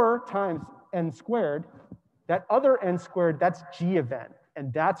 4 times n squared, that other n squared, that's g of n,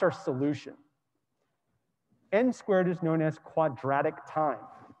 and that's our solution. n squared is known as quadratic time.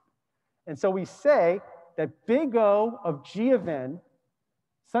 And so we say that big O of g of n,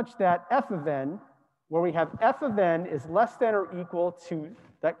 such that f of n, where we have f of n is less than or equal to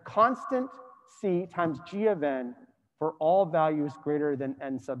that constant c times g of n for all values greater than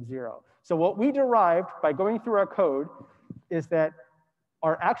n sub 0. So what we derived by going through our code is that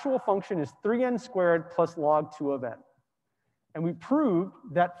our actual function is 3n squared plus log 2 of n. And we proved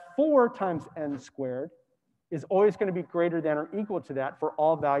that 4 times n squared is always going to be greater than or equal to that for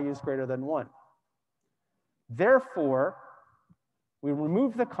all values greater than 1. Therefore, we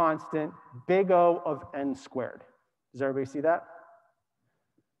remove the constant big O of n squared. Does everybody see that?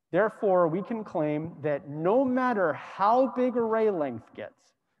 Therefore, we can claim that no matter how big array length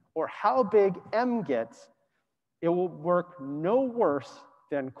gets or how big m gets, it will work no worse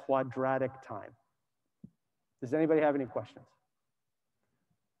than quadratic time. Does anybody have any questions?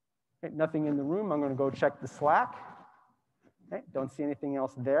 Okay, nothing in the room. I'm going to go check the Slack. Okay, don't see anything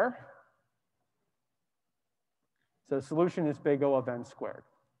else there. So the solution is big O of n squared.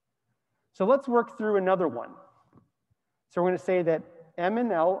 So let's work through another one. So we're going to say that m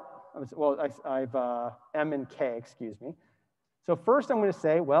and l, well, I've m and k, excuse me. So first I'm going to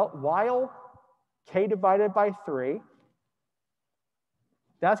say, well, while k divided by 3,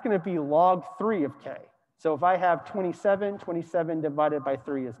 that's going to be log 3 of k. So if I have 27, 27 divided by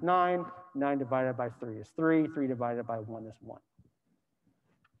 3 is 9, 9 divided by 3 is 3, 3 divided by 1 is 1.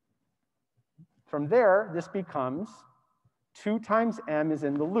 From there, this becomes 2 times m is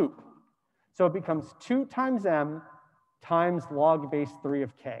in the loop. So it becomes 2 times m times log base 3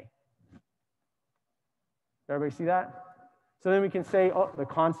 of k. Everybody see that? So then we can say, oh, the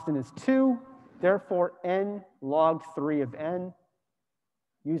constant is 2, therefore n log 3 of n,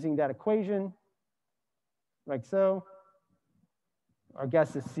 using that equation, like so. Our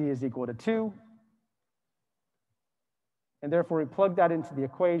guess is c is equal to 2. And therefore, we plug that into the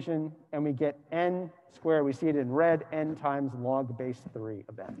equation, and we get n squared. We see it in red, n times log base 3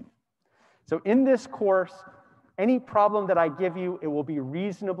 of n. So in this course, any problem that I give you, it will be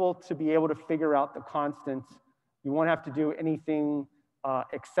reasonable to be able to figure out the constants. You won't have to do anything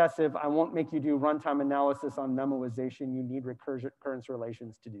excessive. I won't make you do runtime analysis on memoization. You need recurrence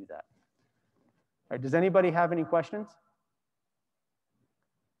relations to do that. All right, does anybody have any questions?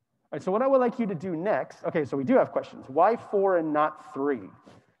 All right, so what I would like you to do next, okay, so we do have questions. Why 4 and not 3?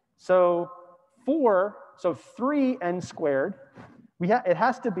 So 3n squared, it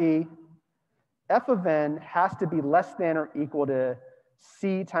has to be, f of n has to be less than or equal to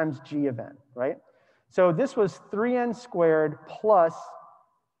c times g of n, right? So this was 3n squared plus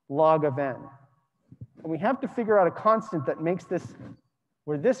log of n. And we have to figure out a constant that makes this,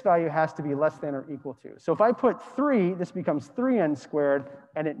 where this value has to be less than or equal to. So if I put 3, this becomes 3n squared,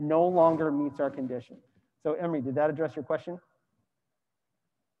 and it no longer meets our condition. So Emery, did that address your question?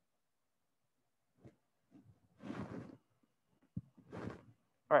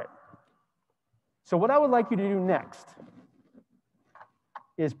 All right. So what I would like you to do next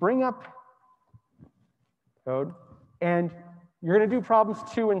is bring up code, and you're going to do problems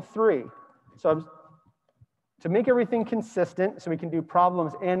 2 and 3. So to make everything consistent, so we can do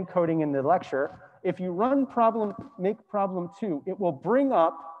problems and coding in the lecture, if you run make problem 2, it will bring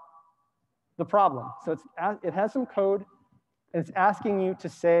up the problem. So it has some code, and it's asking you to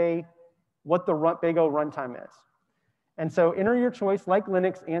say what the big O runtime is. And so enter your choice. Like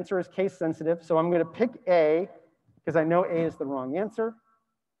Linux, answer is case sensitive. So I'm going to pick A, because I know A is the wrong answer.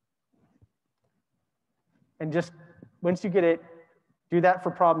 And just once you get it, do that for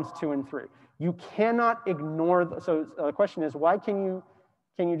problems 2 and 3. You cannot ignore, so the question is, why can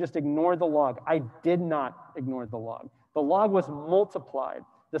you just ignore the log? I did not ignore the log. The log was multiplied.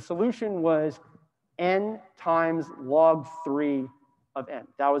 The solution was n times log 3 of n.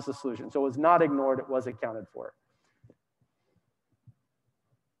 That was the solution. So it was not ignored, it was accounted for.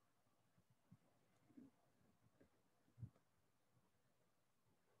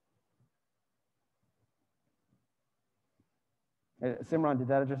 Simran, did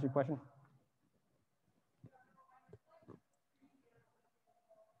that address your question?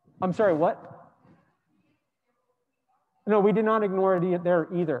 I'm sorry, what? No, we did not ignore it there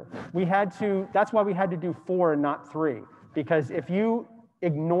either. We had to, that's why we had to do 4 and not 3. Because if you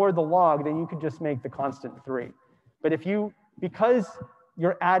ignore the log, then you could just make the constant 3. But because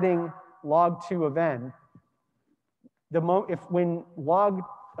you're adding log 2 of n, when log,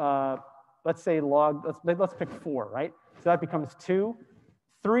 let's say log, let's pick 4, right? So that becomes 2.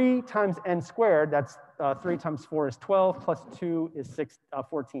 3 times n squared, that's 3 times 4 is 12, plus 2 is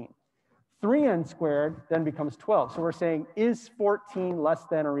 14. 3n squared then becomes 12. So we're saying, is 14 less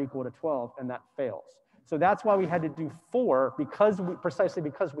than or equal to 12? And that fails. So that's why we had to do 4, precisely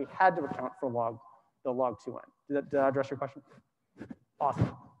because we had to account for the log 2n. Did that address your question?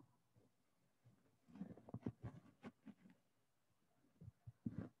 Awesome.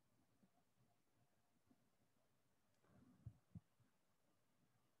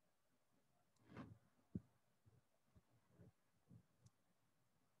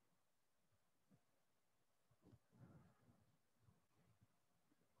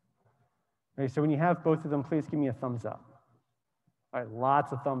 Okay, so when you have both of them, please give me a thumbs up. All right,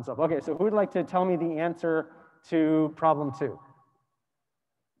 lots of thumbs up. Okay, so who would like to tell me the answer to problem 2?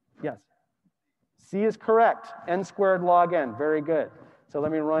 Yes. C is correct, n squared log n, very good. So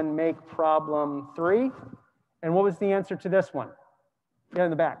let me run make problem 3. And what was the answer to this one? Yeah, in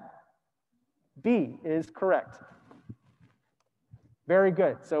the back. B is correct. Very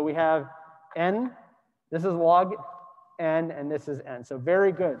good. So we have n, this is log n, and this is n. So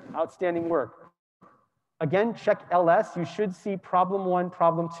very good, outstanding work. Again, check LS. You should see problem 1,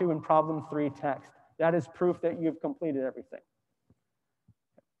 problem 2, and problem 3 text. That is proof that you've completed everything.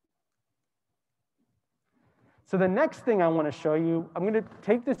 So the next thing I want to show you, I'm going to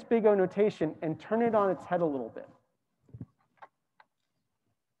take this big O notation and turn it on its head a little bit.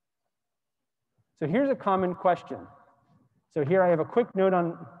 So here's a common question. So here I have a quick note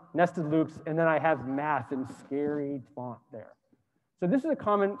on nested loops, and then I have math in scary font there. So this is a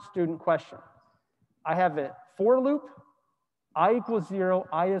common student question. I have a for loop, I equals 0,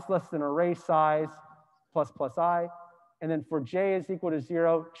 I is less than array size, plus plus I. And then for j is equal to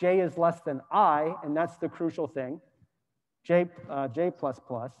 0, j is less than I, and that's the crucial thing, j plus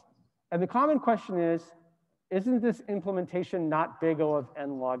plus. And the common question is, isn't this implementation not big O of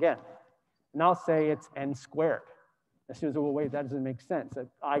n log n? And I'll say it's n squared. As soon as, well, wait, that doesn't make sense.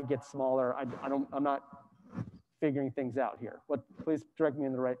 I get smaller. I'm not figuring things out here. Please direct me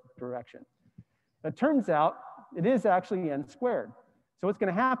in the right direction. It turns out it is actually n squared. So what's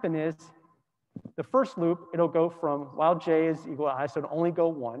going to happen is the first loop, it'll go from while j is equal to I, so it'll only go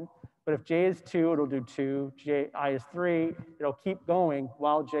 1. But if j is 2, it'll do 2. I is 3. It'll keep going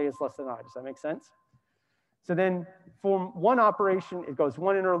while j is less than I. Does that make sense? So then for one operation, it goes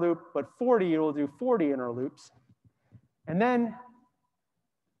 1 inner loop, but 40, it will do 40 inner loops. And then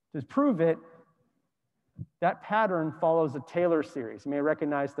to prove it, that pattern follows a Taylor series. You may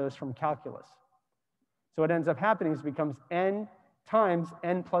recognize those from calculus. So what ends up happening is it becomes n times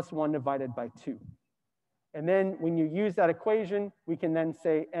n plus 1 divided by 2. And then when you use that equation, we can then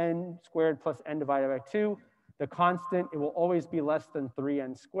say n squared plus n divided by 2. The constant, it will always be less than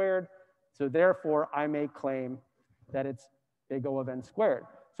 3n squared. So therefore, I may claim that it's big O of n squared.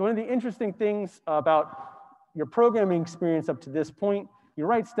 So one of the interesting things about your programming experience up to this point, you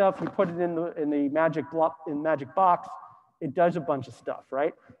write stuff, you put it in the magic box, it does a bunch of stuff,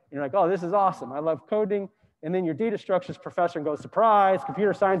 right? And you're like, oh, this is awesome. I love coding. And then your data structures professor goes, surprise,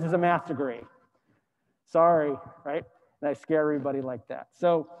 computer science is a math degree. Sorry, right? And I scare everybody like that.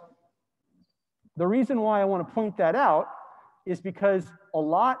 So the reason why I want to point that out is because a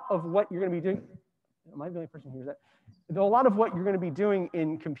lot of what you're going to be doing, am I the only person who hears that? A lot of what you're going to be doing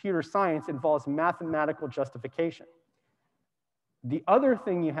in computer science involves mathematical justification. The other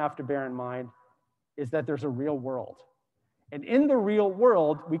thing you have to bear in mind is that there's a real world. And in the real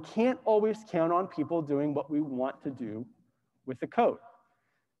world, we can't always count on people doing what we want to do with the code.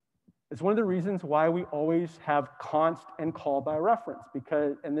 It's one of the reasons why we always have const and call by reference,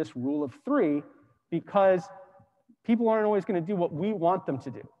 and this rule of 3, because people aren't always going to do what we want them to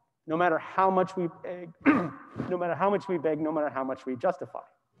do, no matter how much we beg, no matter how much we beg, no matter how much we justify,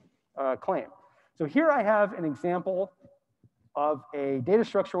 claim. So here I have an example of a data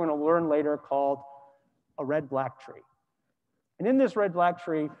structure we're going to learn later called a red-black tree. And in this red-black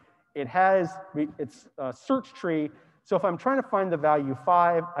tree, it's a search tree. So if I'm trying to find the value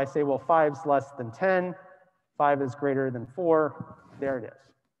 5, I say, well, 5 is less than 10, 5 is greater than 4, there it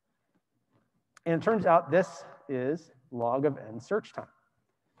is. And it turns out this is log of n search time.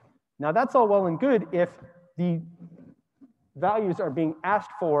 Now that's all well and good if the values are being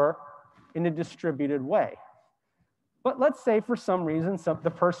asked for in a distributed way. But let's say for some reason,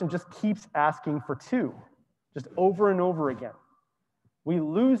 the person just keeps asking for 2, just over and over again. We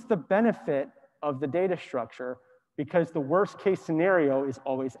lose the benefit of the data structure because the worst case scenario is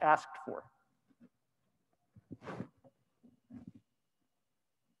always asked for.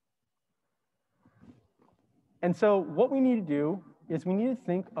 And so what we need to do is we need to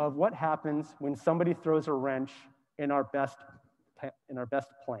think of what happens when somebody throws a wrench in our best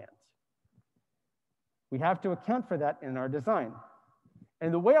plans. We have to account for that in our design.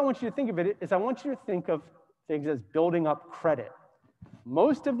 And the way I want you to think of it is I want you to think of things as building up credit.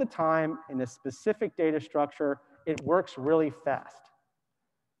 Most of the time in a specific data structure, it works really fast.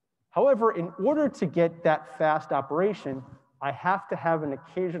 However, in order to get that fast operation, I have to have an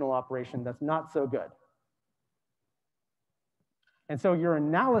occasional operation that's not so good. And so your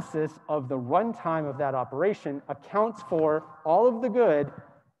analysis of the runtime of that operation accounts for all of the good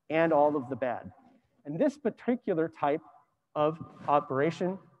and all of the bad. And this particular type of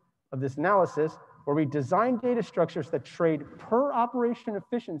operation, of this analysis, where we design data structures that trade per operation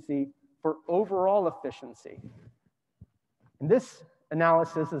efficiency for overall efficiency. And this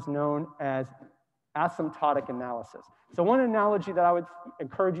analysis is known as asymptotic analysis. So one analogy that I would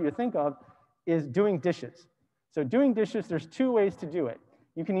encourage you to think of is doing dishes. So doing dishes, there's two ways to do it.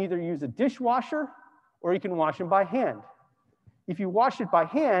 You can either use a dishwasher or you can wash them by hand. If you wash it by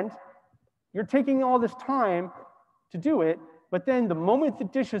hand, you're taking all this time to do it, but then the moment the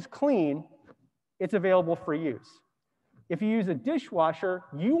dish is clean, it's available for use. If you use a dishwasher,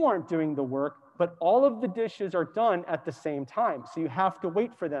 you aren't doing the work, but all of the dishes are done at the same time. So you have to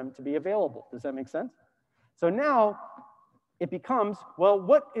wait for them to be available. Does that make sense? So now it becomes, well,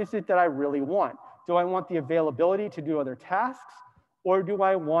 what is it that I really want? Do I want the availability to do other tasks, or do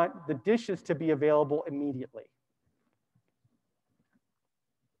I want the dishes to be available immediately?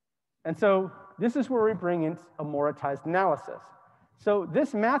 And so this is where we bring in Amoritized analysis. So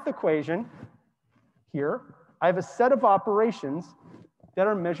this math equation here, I have a set of operations that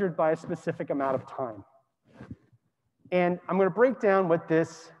are measured by a specific amount of time. And I'm going to break down what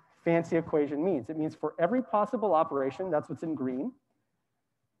this fancy equation means. It means for every possible operation, that's what's in green,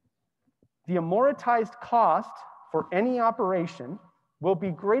 the amortized cost for any operation will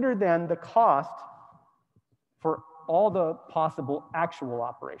be greater than the cost for all the possible actual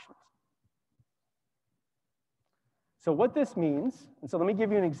operations. So what this means, and so let me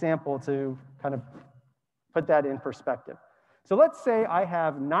give you an example to kind of put that in perspective. So let's say I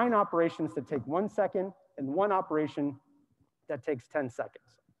have 9 operations that take 1 second and 1 operation that takes 10 seconds.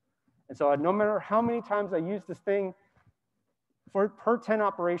 And so no matter how many times I use this thing, per 10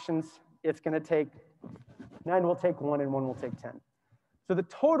 operations, it's going to take 9 will take 1 and 1 will take 10. So the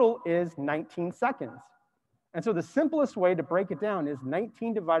total is 19 seconds. And so the simplest way to break it down is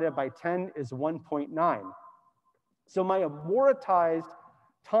 19 divided by 10 is 1.9. So my amortized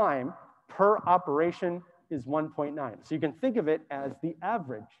time per operation is 1.9. So you can think of it as the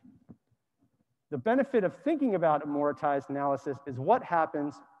average. The benefit of thinking about amortized analysis is what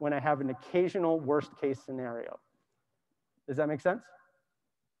happens when I have an occasional worst case scenario. Does that make sense?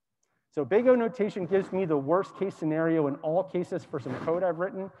 So big O notation gives me the worst case scenario in all cases for some code I've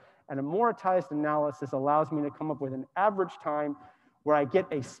written, and amortized analysis allows me to come up with an average time where I get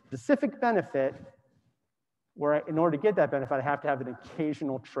a specific benefit, where in order to get that benefit, I have to have an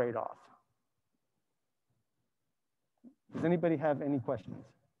occasional trade-off. Does anybody have any questions?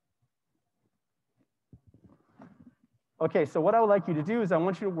 Okay, so what I would like you to do is I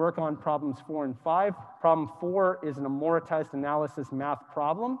want you to work on problems 4 and 5. Problem 4 is an amortized analysis math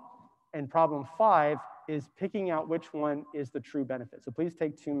problem, and problem 5 is picking out which one is the true benefit. So please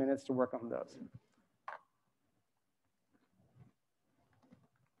take 2 minutes to work on those.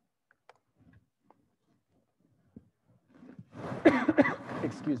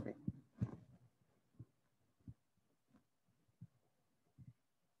 Excuse me.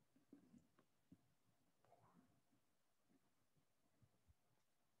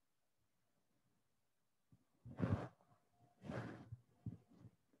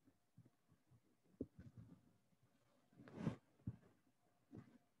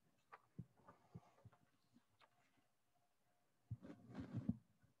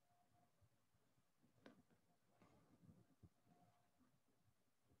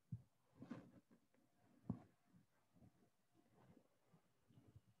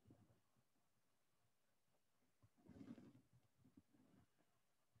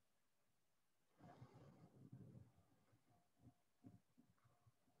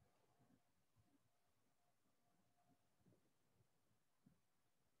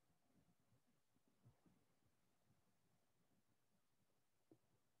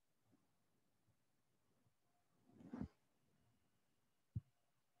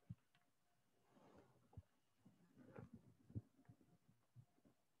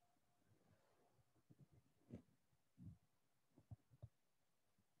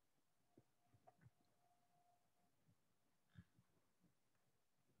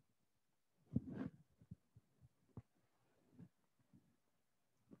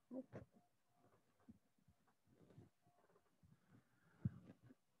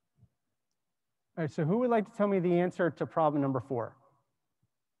 All right, so who would like to tell me the answer to problem number 4?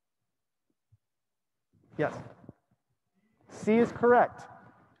 Yes. C is correct.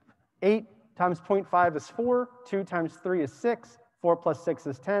 8 times 0.5 is 4, 2 times 3 is 6, 4 plus 6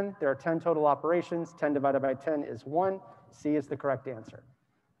 is 10. There are 10 total operations. 10 divided by 10 is 1. C is the correct answer.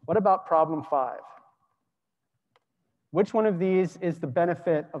 What about problem 5? Which one of these is the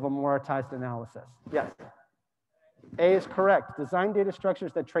benefit of Amoritized analysis? Yes. A is correct. Design data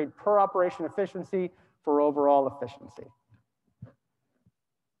structures that trade per operation efficiency for overall efficiency.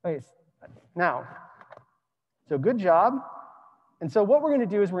 Okay, now, so good job. And so what we're going to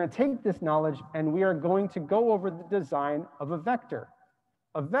do is we're going to take this knowledge and we are going to go over the design of a vector.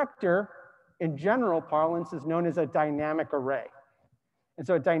 A vector, in general parlance, is known as a dynamic array. And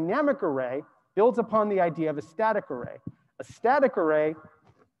so a dynamic array builds upon the idea of a static array. A static array,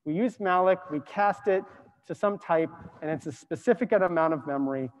 we use malloc, we cast it to some type, and it's a specific amount of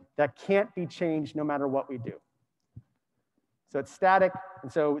memory that can't be changed no matter what we do. So it's static,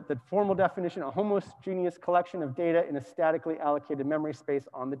 and so the formal definition, a homogeneous collection of data in a statically allocated memory space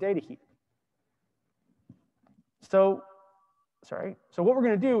on the data heap. So what we're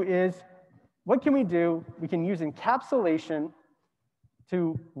going to do is, what can we do? We can use encapsulation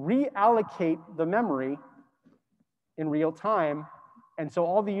to reallocate the memory in real time. And so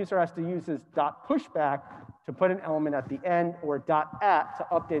all the user has to use is .pushback to put an element at the end, or .at to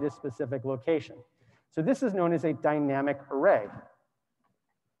update a specific location. So this is known as a dynamic array.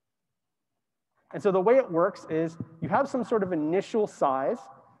 And so the way it works is you have some sort of initial size.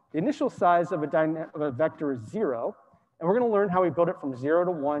 The initial size of a vector is 0. And we're going to learn how we build it from 0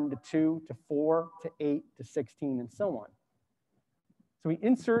 to 1 to 2 to 4 to 8 to 16 and so on. So we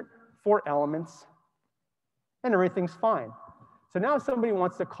insert 4 elements and everything's fine. So now if somebody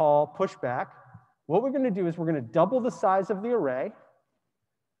wants to call pushback, what we're going to do is we're going to double the size of the array.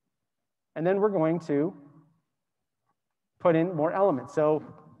 And then we're going to put in more elements. So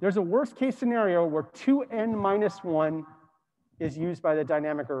there's a worst case scenario where 2n minus 1 is used by the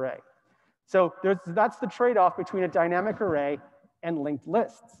dynamic array. So that's the trade-off between a dynamic array and linked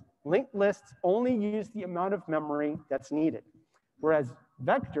lists. Linked lists only use the amount of memory that's needed, whereas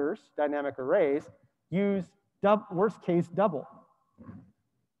vectors, dynamic arrays, use worst case double.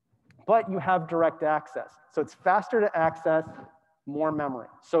 But you have direct access. So it's faster to access, more memory.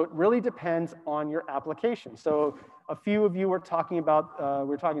 So it really depends on your application. So a few of you were talking about, we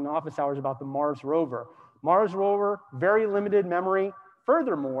were talking in office hours about the Mars rover. Mars rover, very limited memory.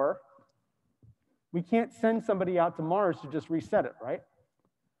 Furthermore, we can't send somebody out to Mars to just reset it, right?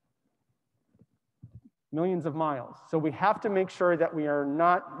 Millions of miles. So we have to make sure that we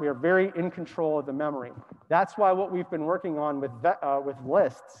are very in control of the memory. That's why what we've been working on with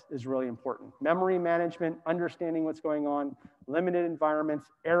lists is really important. Memory management, understanding what's going on, limited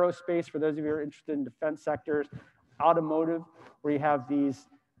environments, aerospace, for those of you who are interested in defense sectors, automotive, where you have these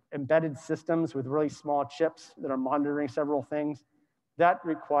embedded systems with really small chips that are monitoring several things. That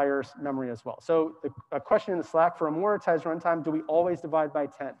requires memory as well. So a question in the Slack, for Amoritized runtime, do we always divide by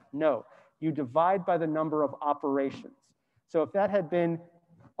 10? No. You divide by the number of operations. So if that had been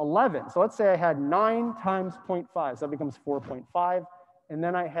 11, so let's say I had 9 times 0.5, so that becomes 4.5. And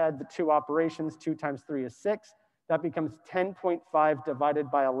then I had the 2 operations, 2 times 3 is 6. That becomes 10.5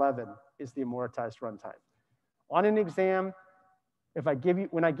 divided by 11 is the Amoritized runtime. On an exam,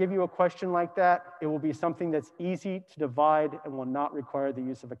 when I give you a question like that, it will be something that's easy to divide and will not require the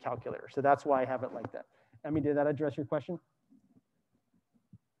use of a calculator. So that's why I have it like that. Emmy, did that address your question?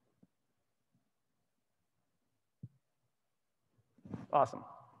 Awesome.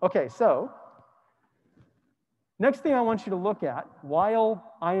 Okay, so next thing I want you to look at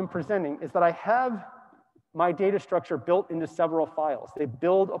while I am presenting is that I have my data structure built into several files. They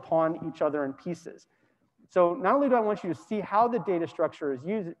build upon each other in pieces. So not only do I want you to see how the data structure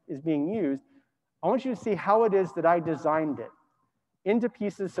is being used, I want you to see how it is that I designed it into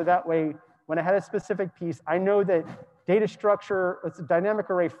pieces, so that way when I had a specific piece, I know that data structure, it's a dynamic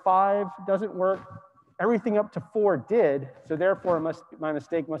array 5 doesn't work. Everything up to 4 did, so therefore my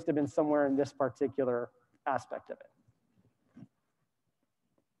mistake must have been somewhere in this particular aspect of it.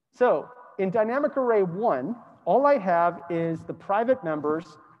 So in dynamic array 1, all I have is the private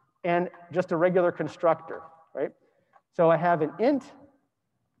members and just a regular constructor, right? So I have an int,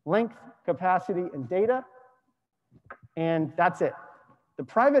 length, capacity, and data, and that's it. The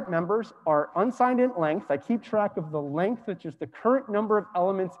private members are unsigned int length. I keep track of the length, which is the current number of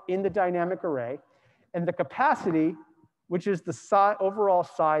elements in the dynamic array, and the capacity, which is the overall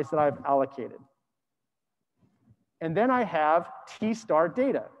size that I've allocated. And then I have T star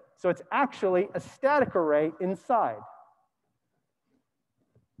data. So it's actually a static array inside.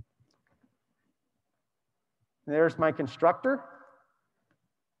 There's my constructor.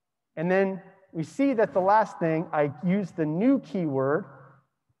 And then we see that the last thing, I used the new keyword,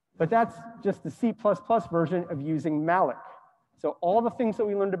 but that's just the C++ version of using malloc. So all the things that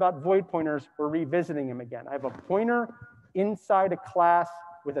we learned about void pointers, we're revisiting them again. I have a pointer inside a class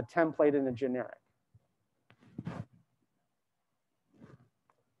with a template and a generic.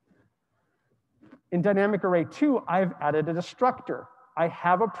 In dynamic array 2, I've added a destructor. I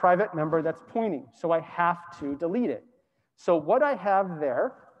have a private member that's pointing, so I have to delete it. So what I have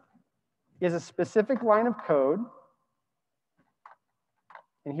there is a specific line of code.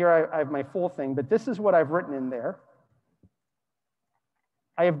 And here I have my full thing, but this is what I've written in there.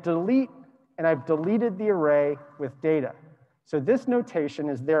 I have delete, and I've deleted the array with data. So this notation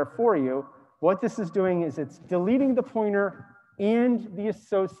is there for you. What this is doing is it's deleting the pointer and the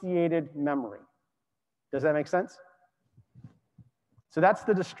associated memory. Does that make sense? So that's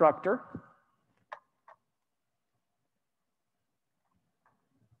the destructor.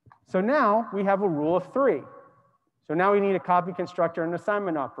 So now we have a rule of 3. So now we need a copy constructor and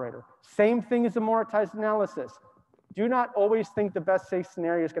assignment operator. Same thing as Amoritized analysis. Do not always think the best case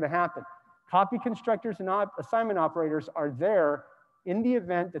scenario is going to happen. Copy constructors and assignment operators are there in the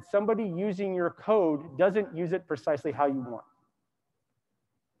event that somebody using your code doesn't use it precisely how you want.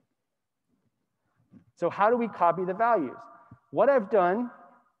 So how do we copy the values? What I've done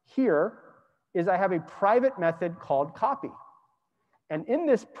here is I have a private method called copy. And in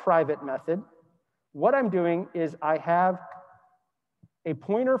this private method, what I'm doing is I have a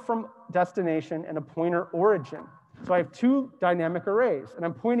pointer from destination and a pointer origin. So I have 2 dynamic arrays, and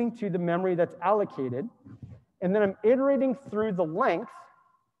I'm pointing to the memory that's allocated. And then I'm iterating through the length,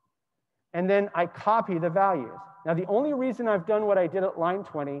 and then I copy the values. Now, the only reason I've done what I did at line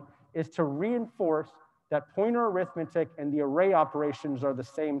 20 is to reinforce that pointer arithmetic and the array operations are the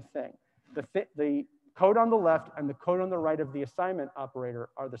same thing. The code on the left and the code on the right of the assignment operator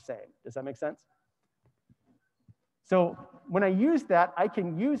are the same. Does that make sense? So when I use that, I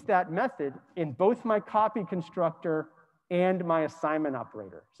can use that method in both my copy constructor and my assignment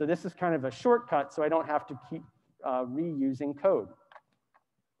operator. So this is kind of a shortcut so I don't have to keep reusing code.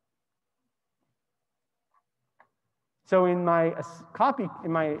 So in my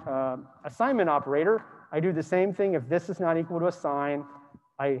assignment operator, I do the same thing. If this is not equal to assign,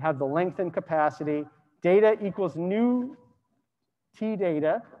 I have the length and capacity. Data equals new T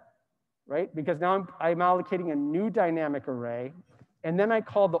data, right? Because now I'm allocating a new dynamic array. And then I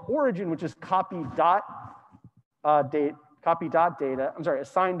call the origin, which is copy.data,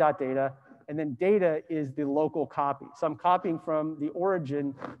 assign.data. And then data is the local copy. So I'm copying from the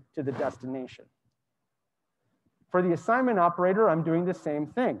origin to the destination. For the assignment operator, I'm doing the same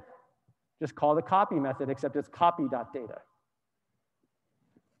thing. Just call the copy method, except it's copy.data.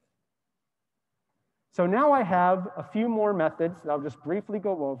 So now I have a few more methods that I'll just briefly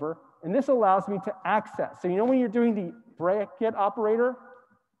go over. And this allows me to access. So you know when you're doing the bracket operator,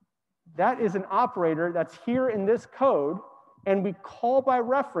 that is an operator that's here in this code, and we call by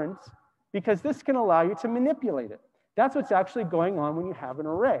reference because this can allow you to manipulate it. That's what's actually going on when you have an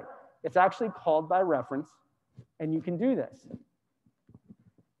array. It's actually called by reference, and you can do this.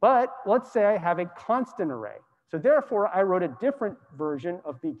 But let's say I have a constant array. So therefore, I wrote a different version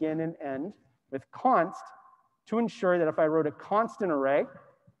of begin and end with const to ensure that if I wrote a constant array,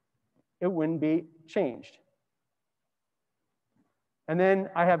 it wouldn't be changed. And then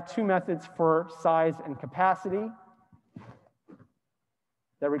I have 2 methods for size and capacity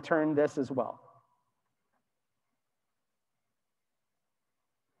that return this as well.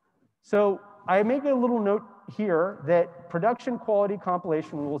 So I make a little note here that production quality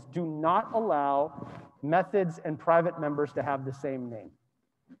compilation rules do not allow methods and private members to have the same name.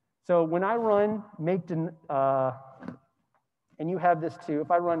 So when I run make, and you have this too,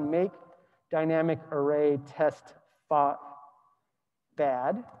 if I run make dynamic array test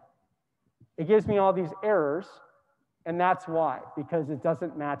bad, it gives me all these errors, and that's why, because it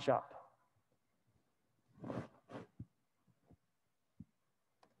doesn't match up.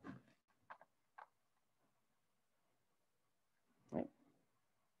 Right.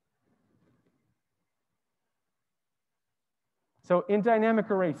 So in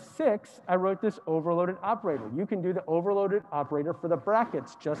dynamic array 6, I wrote this overloaded operator. You can do the overloaded operator for the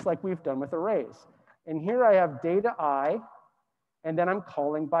brackets, just like we've done with arrays. And here I have data I, and then I'm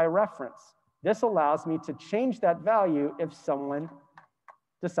calling by reference. This allows me to change that value if someone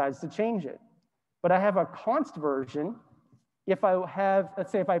decides to change it. But I have a const version. If I have,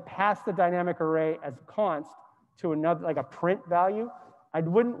 let's say if I pass the dynamic array as const to another, like a print value, I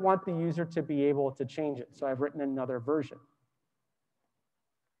wouldn't want the user to be able to change it. So I've written another version.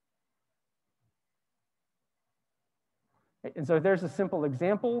 And so there's a simple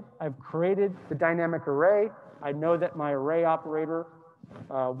example. I've created the dynamic array. I know that my array operator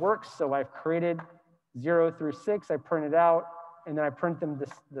works, so I've created 0 through 6. I print it out, and then I print them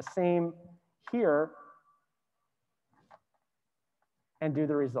the same here and do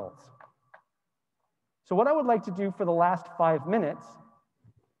the results. So what I would like to do for the last 5 minutes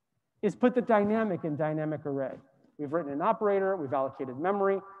is put the dynamic in dynamic array. We've written an operator, we've allocated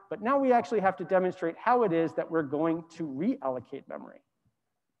memory, but now we actually have to demonstrate how it is that we're going to reallocate memory.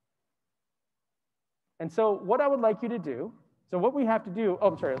 And so what I would like you to do, so what we have to do, oh,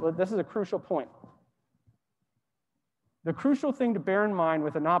 I'm sorry, this is a crucial point. The crucial thing to bear in mind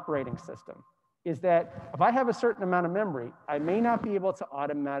with an operating system is that if I have a certain amount of memory, I may not be able to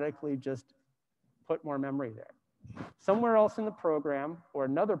automatically just put more memory there. Somewhere else in the program or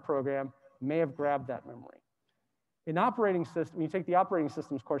another program may have grabbed that memory. In operating system, when you take the operating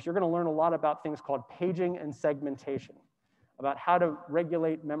systems course, you're going to learn a lot about things called paging and segmentation, about how to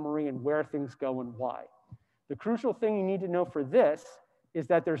regulate memory and where things go and why. The crucial thing you need to know for this is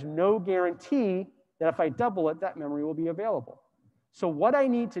that there's no guarantee that if I double it, that memory will be available. So what I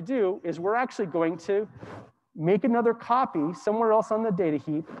need to do is we're actually going to make another copy somewhere else on the data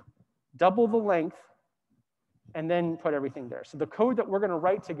heap, double the length, and then put everything there. So the code that we're going to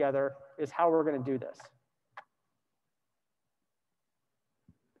write together is how we're going to do this.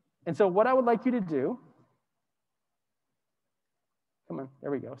 And so what I would like you to do, come on, there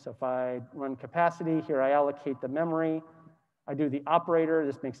we go. So if I run capacity, here I allocate the memory. I do the operator.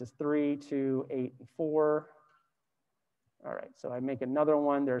 This makes us 3, 2, 8, and 4. All right, so I make another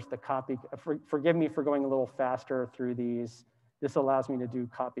one. There's the copy. Forgive me for going a little faster through these. This allows me to do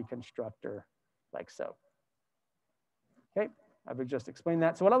copy constructor like so. Okay, I've just explained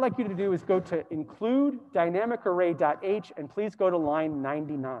that. So what I'd like you to do is go to include dynamicarray.h and please go to line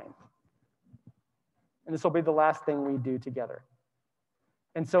 99. And this will be the last thing we do together.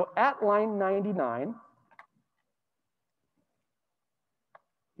 And so at line 99,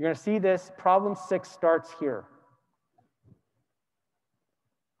 you're going to see this problem 6 starts here.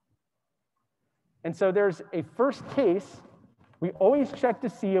 And so there's a first case. We always check to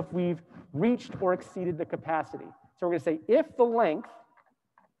see if we've reached or exceeded the capacity. So we're going to say if the length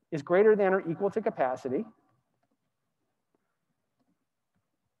is greater than or equal to capacity,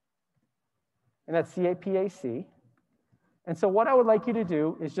 and that's CAPAC. And so what I would like you to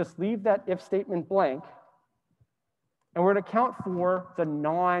do is just leave that if statement blank, and we're going to count for the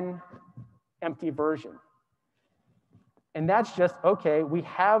non-empty version. And that's just, okay, we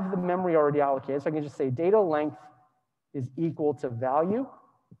have the memory already allocated, so I can just say data length is equal to value.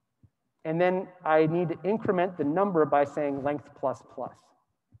 And then I need to increment the number by saying length plus plus.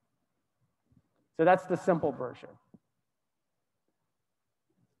 So that's the simple version.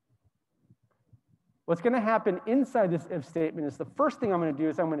 What's going to happen inside this if statement is the first thing I'm going to do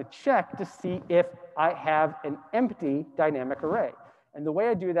is I'm going to check to see if I have an empty dynamic array. And the way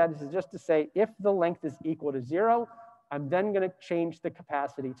I do that is just to say if the length is equal to 0, I'm then going to change the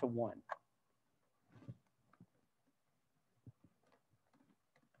capacity to 1.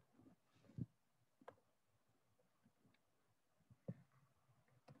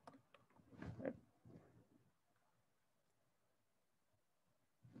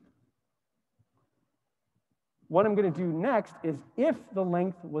 What I'm going to do next is if the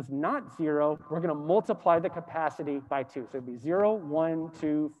length was not 0, we're going to multiply the capacity by 2. So it'd be 0, 1,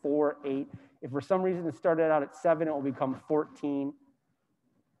 2, 4, 8. If for some reason it started out at 7, it will become 14.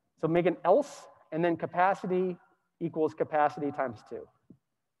 So make an else, and then capacity equals capacity times 2.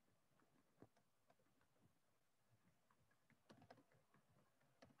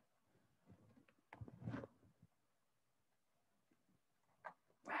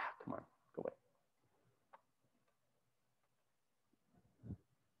 Come on, go away.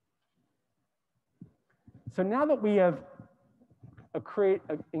 So now that we have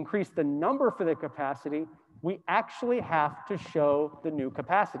increased the number for the capacity, we actually have to show the new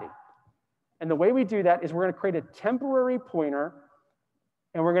capacity. And the way we do that is we're going to create a temporary pointer,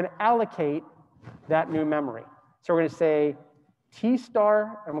 and we're going to allocate that new memory. So we're going to say T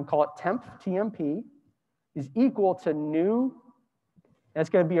star, and we'll call it temp, TMP, is equal to new, and it's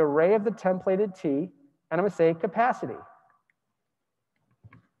going to be array of the templated T, and I'm going to say capacity.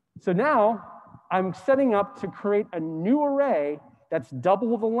 So now I'm setting up to create a new array that's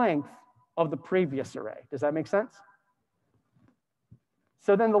double the length of the previous array. Does that make sense?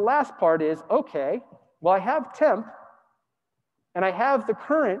 So then the last part is, okay, well, I have temp, and I have the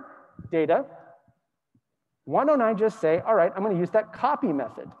current data. Why don't I just say, all right, I'm going to use that copy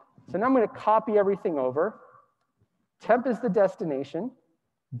method. So now I'm going to copy everything over. Temp is the destination.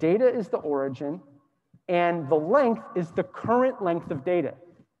 Data is the origin. And the length is the current length of data.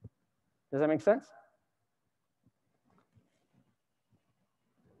 Does that make sense?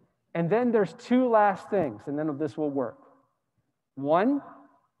 And then there's two last things, and then this will work. One,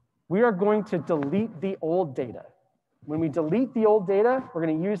 we are going to delete the old data. When we delete the old data, we're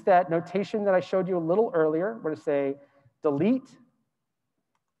going to use that notation that I showed you a little earlier. We're going to say delete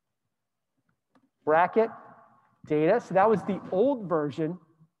bracket data. So that was the old version.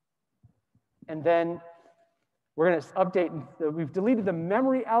 And then we're going to update. We've deleted the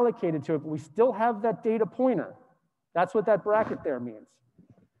memory allocated to it, but we still have that data pointer. That's what that bracket there means.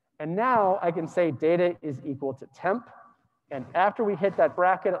 And now I can say data is equal to temp. And after we hit that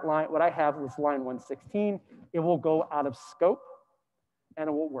bracket at line, what I have was line 116, it will go out of scope and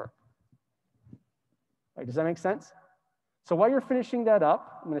it will work. Right, does that make sense? So while you're finishing that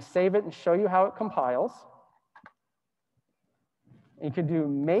up, I'm going to save it and show you how it compiles. And you can do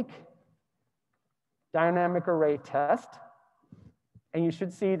make dynamic array test. And you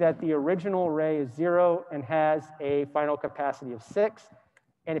should see that the original array is 0 and has a final capacity of 6.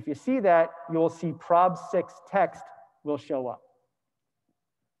 And if you see that, you'll see prob6 text will show up.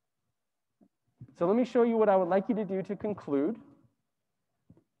 So let me show you what I would like you to do to conclude.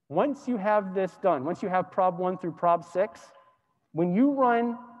 Once you have this done, once you have prob1 through prob6, when you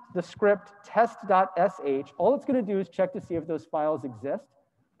run the script test.sh, all it's going to do is check to see if those files exist.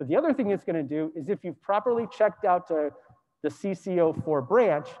 But the other thing it's going to do is if you've properly checked out to the CC04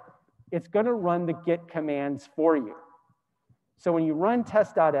 branch, it's going to run the git commands for you. So when you run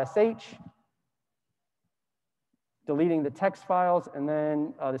test.sh, deleting the text files, and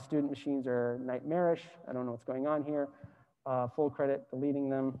then the student machines are nightmarish. I don't know what's going on here. Full credit, deleting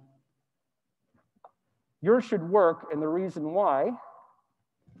them. Yours should work, and the reason why,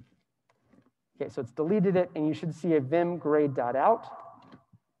 okay, so it's deleted it, and you should see a vim grade.out.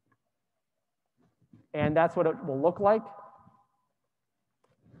 And that's what it will look like.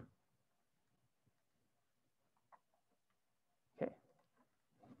 Okay.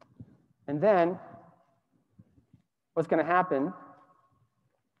 And then what's going to happen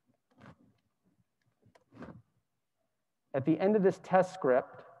at the end of this test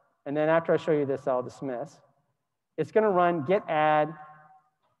script, and then after I show you this, I'll dismiss, it's going to run git add,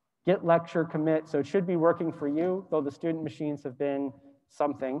 git lecture commit. So it should be working for you, though the student machines have been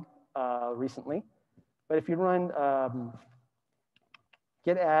something recently. But if you run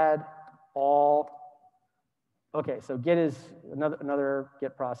git add all, okay, so git is another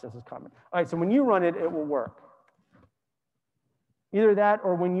git process is common. All right, so when you run it, it will work. Either that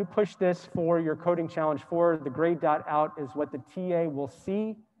or when you push this for your coding challenge 4, the grade.out is what the TA will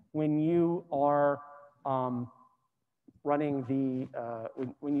see when you are running the,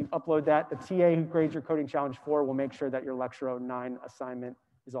 when you upload that, the TA who grades your coding challenge 4 will make sure that your lecture 09 assignment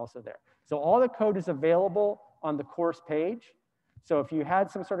is also there. So all the code is available on the course page. So if you had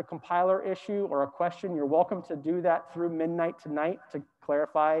some sort of compiler issue or a question, you're welcome to do that through midnight tonight to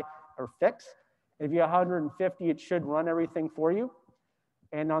clarify or fix. And if you have 150, it should run everything for you.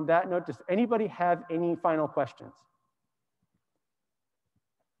 And on that note, does anybody have any final questions?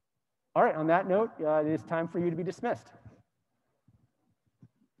 All right, on that note, it is time for you to be dismissed.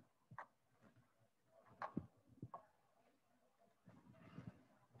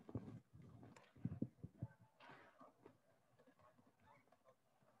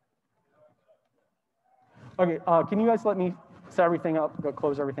 Okay, can you guys let me set everything up, go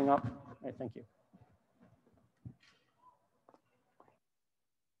close everything up? All right, thank you.